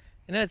be great.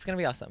 You know, it's going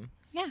to be awesome.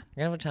 Yeah.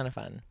 We're going to have a ton of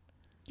fun.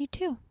 You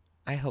too.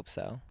 I hope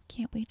so.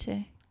 Can't wait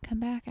to come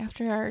back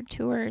after our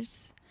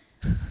tours.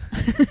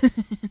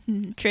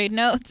 Trade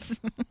notes.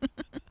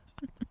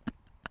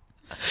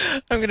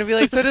 I'm going to be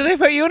like, so did they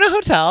put you in a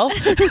hotel?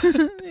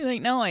 You're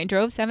like, no, I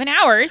drove 7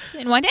 hours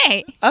in one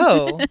day.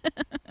 Oh.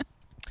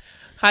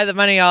 Hide the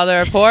money, y'all.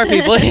 There are poor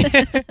people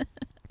here.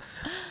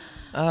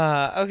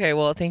 Okay,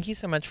 well, thank you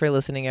so much for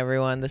listening,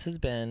 everyone. This has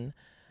been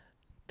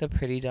the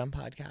Pretty Dumb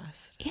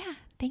Podcast. Yeah.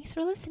 Thanks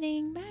for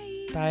listening.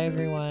 Bye. Bye,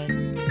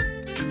 everyone.